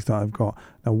CDs that I've got.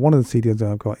 Now, one of the CDs that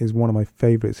I've got is one of my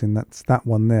favourites, and that's that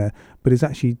one there. But it's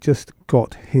actually just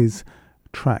got his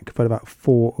track for about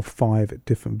 4 or 5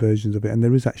 different versions of it. And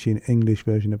there is actually an English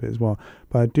version of it as well.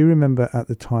 But I do remember at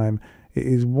the time, it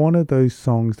is one of those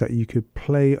songs that you could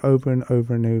play over and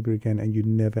over and over again, and you'd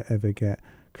never ever get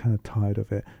kind of tired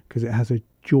of it, because it has a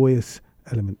joyous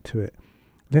element to it.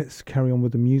 Let's carry on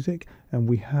with the music, and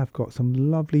we have got some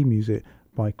lovely music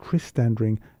by Chris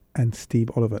Standring and Steve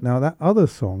Oliver. Now, that other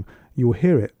song, you'll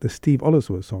hear it, the Steve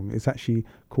Oliver song, is actually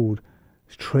called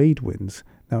Trade Winds.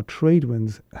 Now, Trade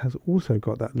Winds has also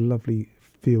got that lovely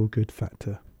feel-good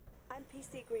factor. I'm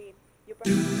PC Green. Your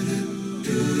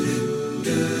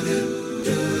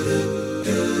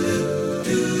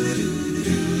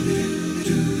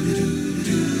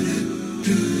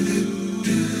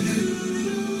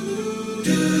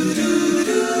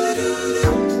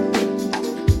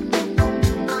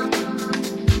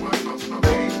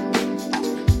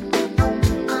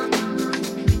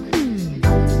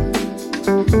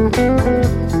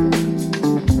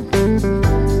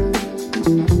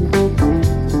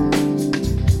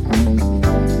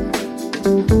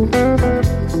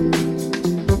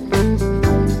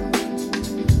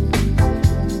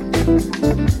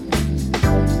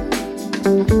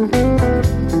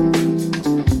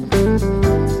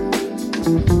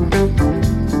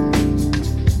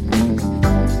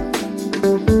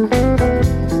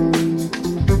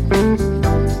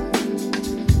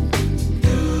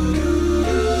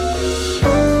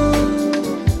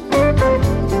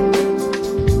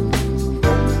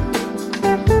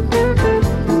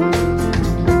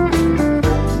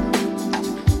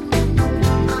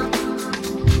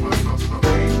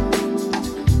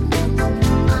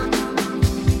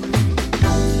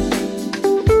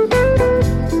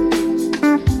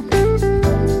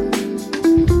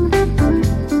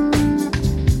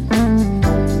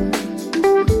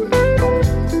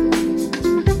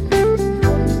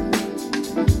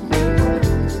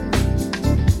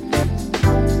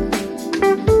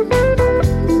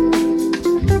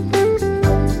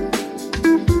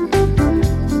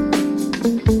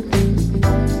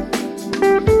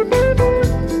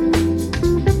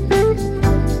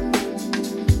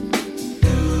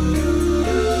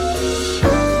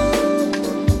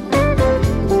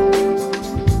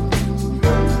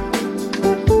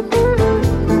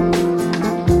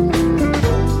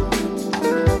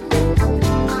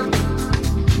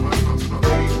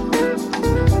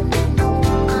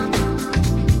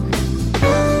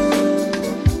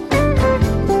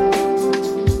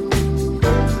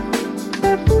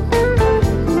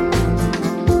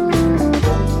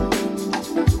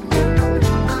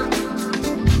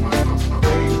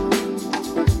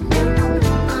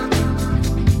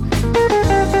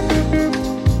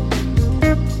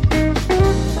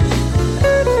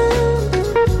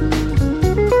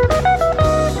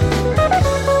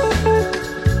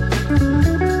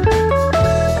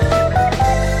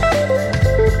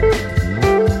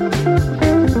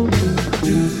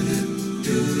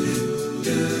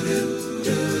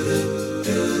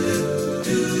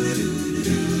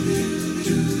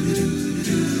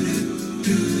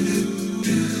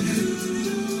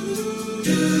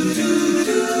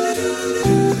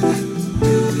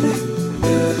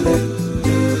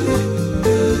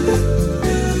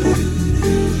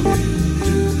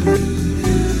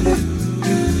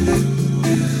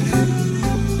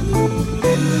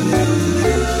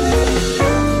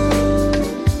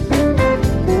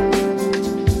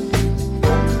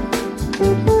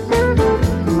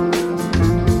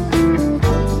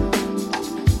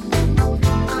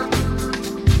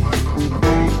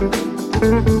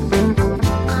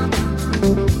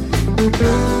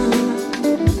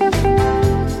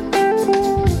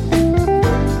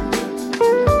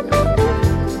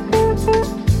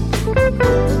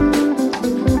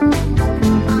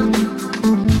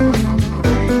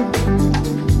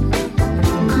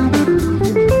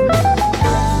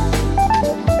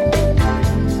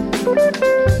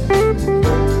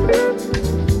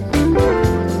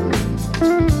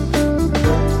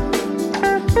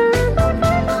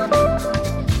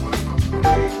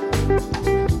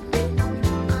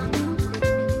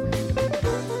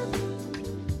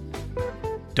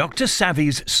Dr.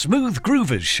 Savvy's Smooth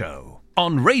Groovers Show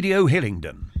on Radio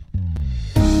Hillingdon.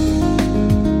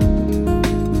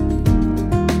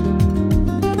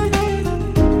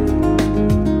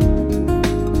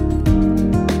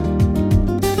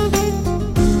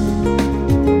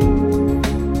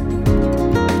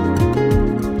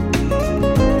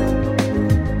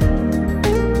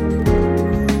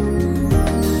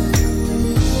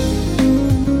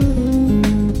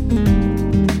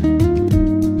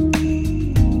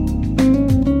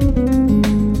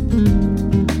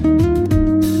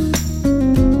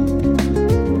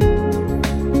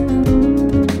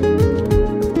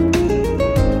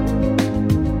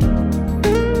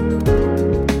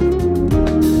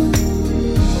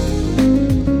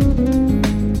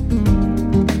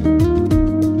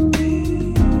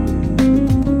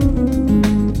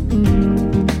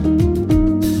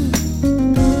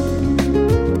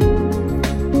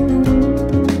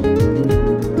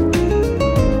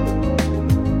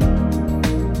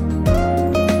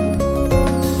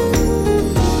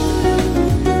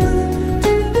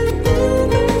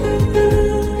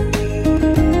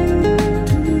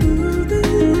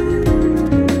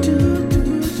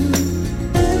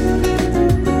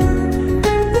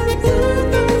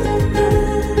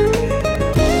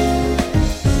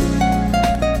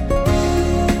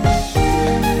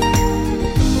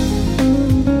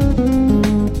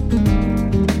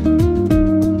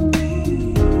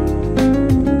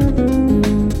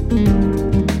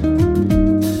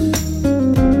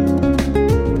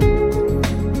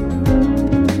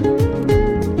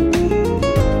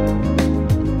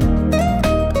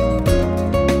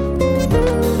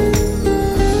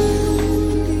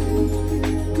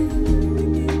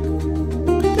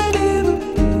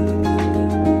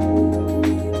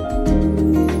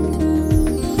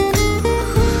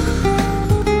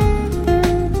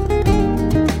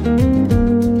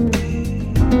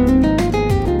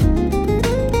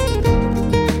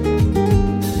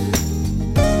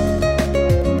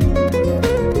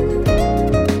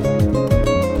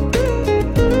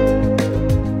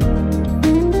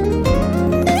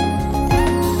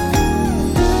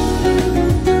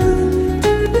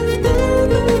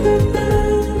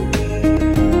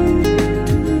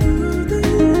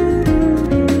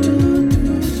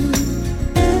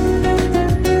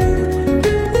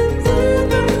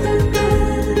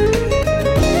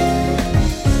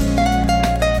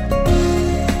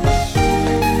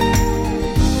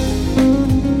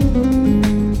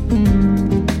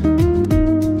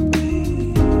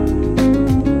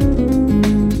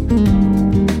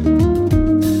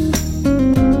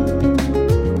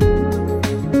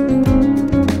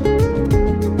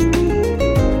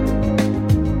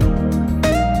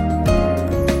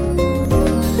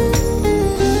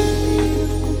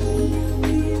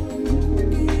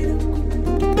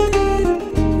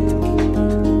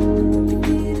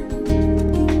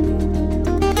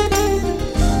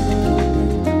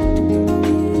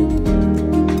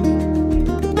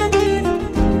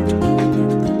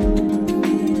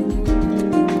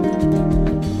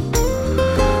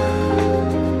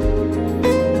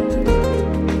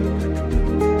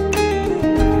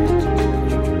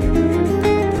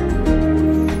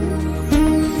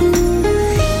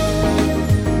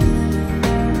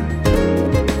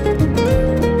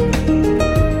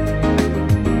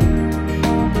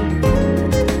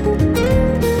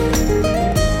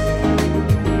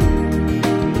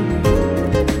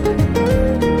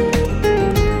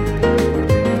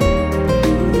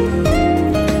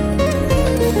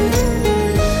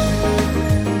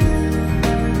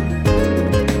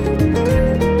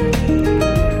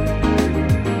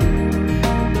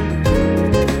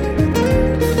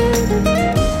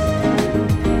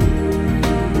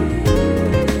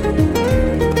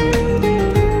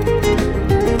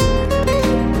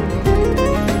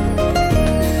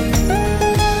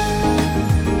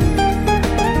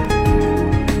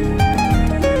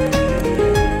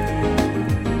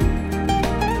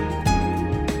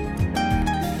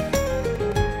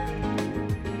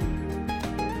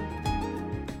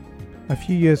 A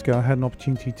few years ago, I had an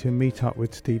opportunity to meet up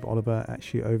with Steve Oliver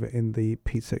actually over in the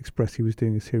Pizza Express. He was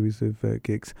doing a series of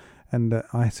gigs, and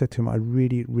I said to him, I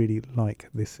really, really like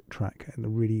this track, and I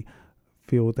really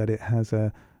feel that it has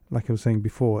a, like I was saying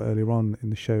before earlier on in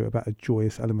the show, about a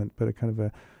joyous element, but a kind of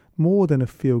a more than a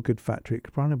feel-good factor.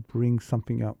 It kind of brings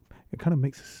something up. It kind of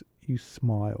makes you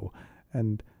smile,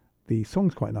 and the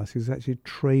song's quite nice. It's actually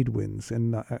Trade Winds,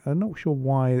 and I'm not sure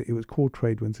why it was called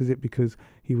Trade Winds. Is it because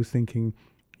he was thinking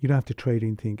you don't have to trade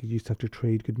anything, because you just have to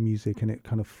trade good music, and it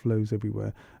kind of flows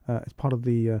everywhere. It's part of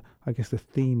the, I guess, the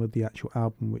theme of the actual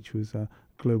album, which was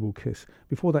Global Kiss.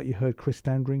 Before that, you heard Chris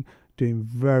Standring doing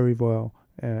very well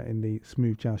in the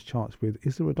smooth jazz charts with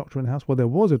Is There a Doctor in the House? Well, there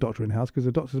was a doctor in the house because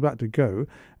the doctor's about to go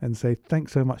and say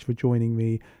thanks so much for joining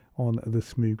me on the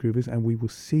Smooth Groovers, and we will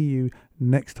see you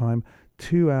next time.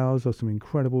 2 hours of some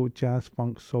incredible jazz,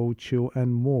 funk, soul, chill,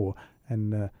 and more.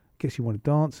 And guess you want to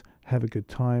dance, have a good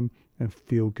time, and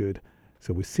feel good.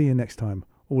 So we'll see you next time.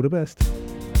 All the best.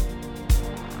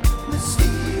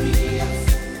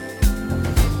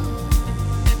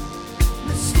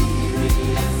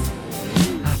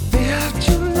 I felt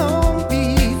you long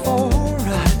before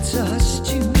I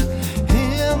touched you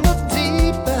in the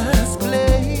deepest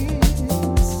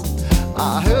place.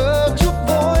 I heard your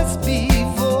voice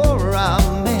before I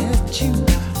met you,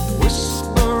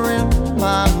 whispering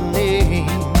my name.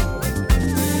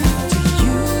 Do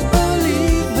you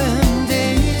believe in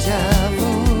deja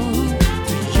vu?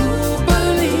 Do you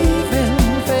believe in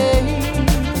fate?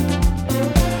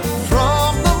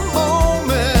 From the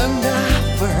moment I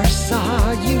first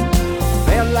saw you,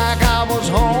 felt like I was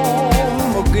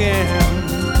home again.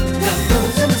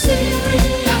 Nothing's in a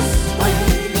serious way.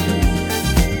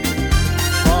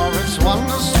 For it's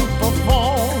wonders to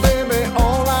perform, baby,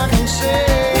 all I can say.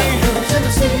 Nothing's in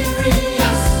a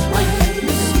serious way.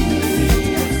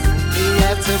 Mysterious.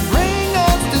 Yet to bring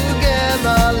us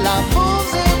together, love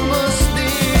moves in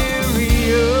mysterious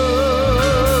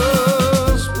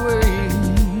ways.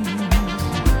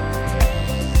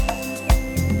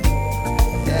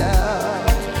 Yeah.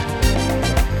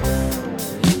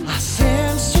 I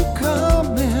sense you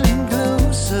coming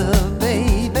closer,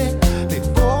 baby,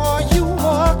 before you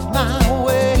walk my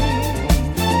way.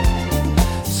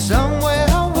 Somewhere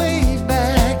way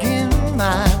back in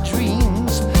my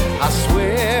dreams, I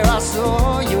swear I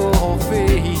saw your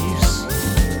face.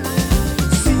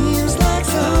 Seems like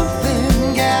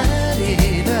something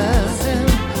guided us in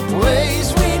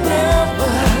ways we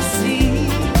never see.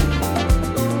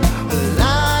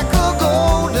 Like a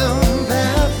golden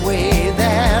pathway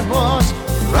that was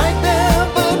right there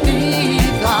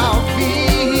beneath our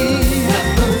feet.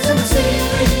 Nothing's in a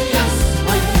serious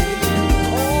way.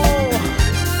 Oh,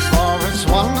 for its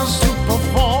wonders to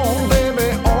perform, baby,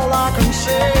 all I can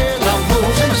say. Love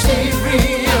moves in a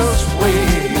serious way.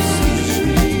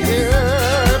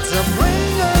 Yeah, to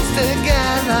bring us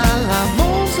together, love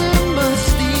moves in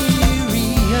mysterious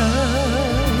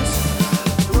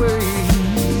ways.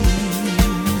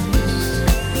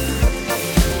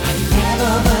 I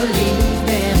never believed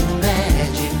in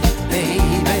magic,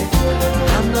 baby.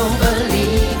 I'm no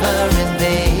believer in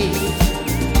fate,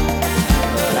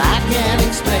 but I can't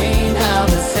explain how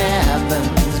this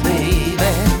happens,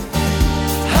 baby.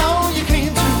 How you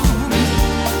came to me,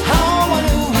 how I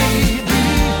knew we'd be.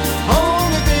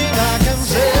 Only thing I can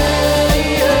say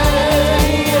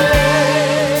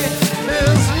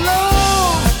is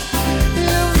love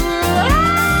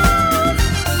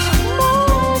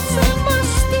moves in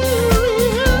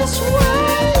mysterious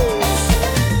ways.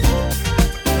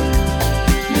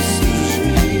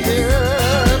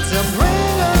 Yeah, to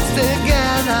bring us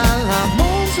together, love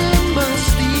moves in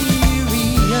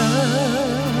mysterious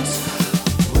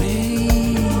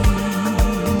ways.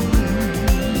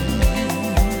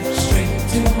 Straight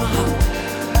to my heart,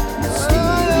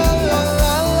 mysterious.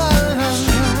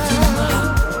 Straight to my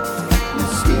heart,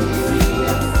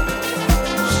 mysterious.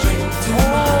 Straight to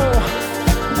my heart,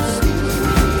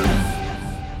 mysterious.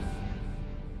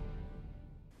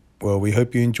 Well, we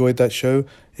hope you enjoyed that show.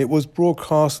 It was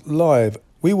broadcast live.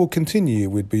 We will continue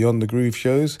with Beyond the Groove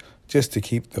shows just to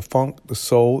keep the funk, the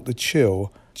soul, the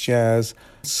chill, jazz,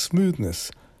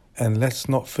 smoothness. And let's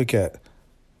not forget,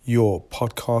 your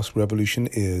podcast revolution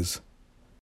is...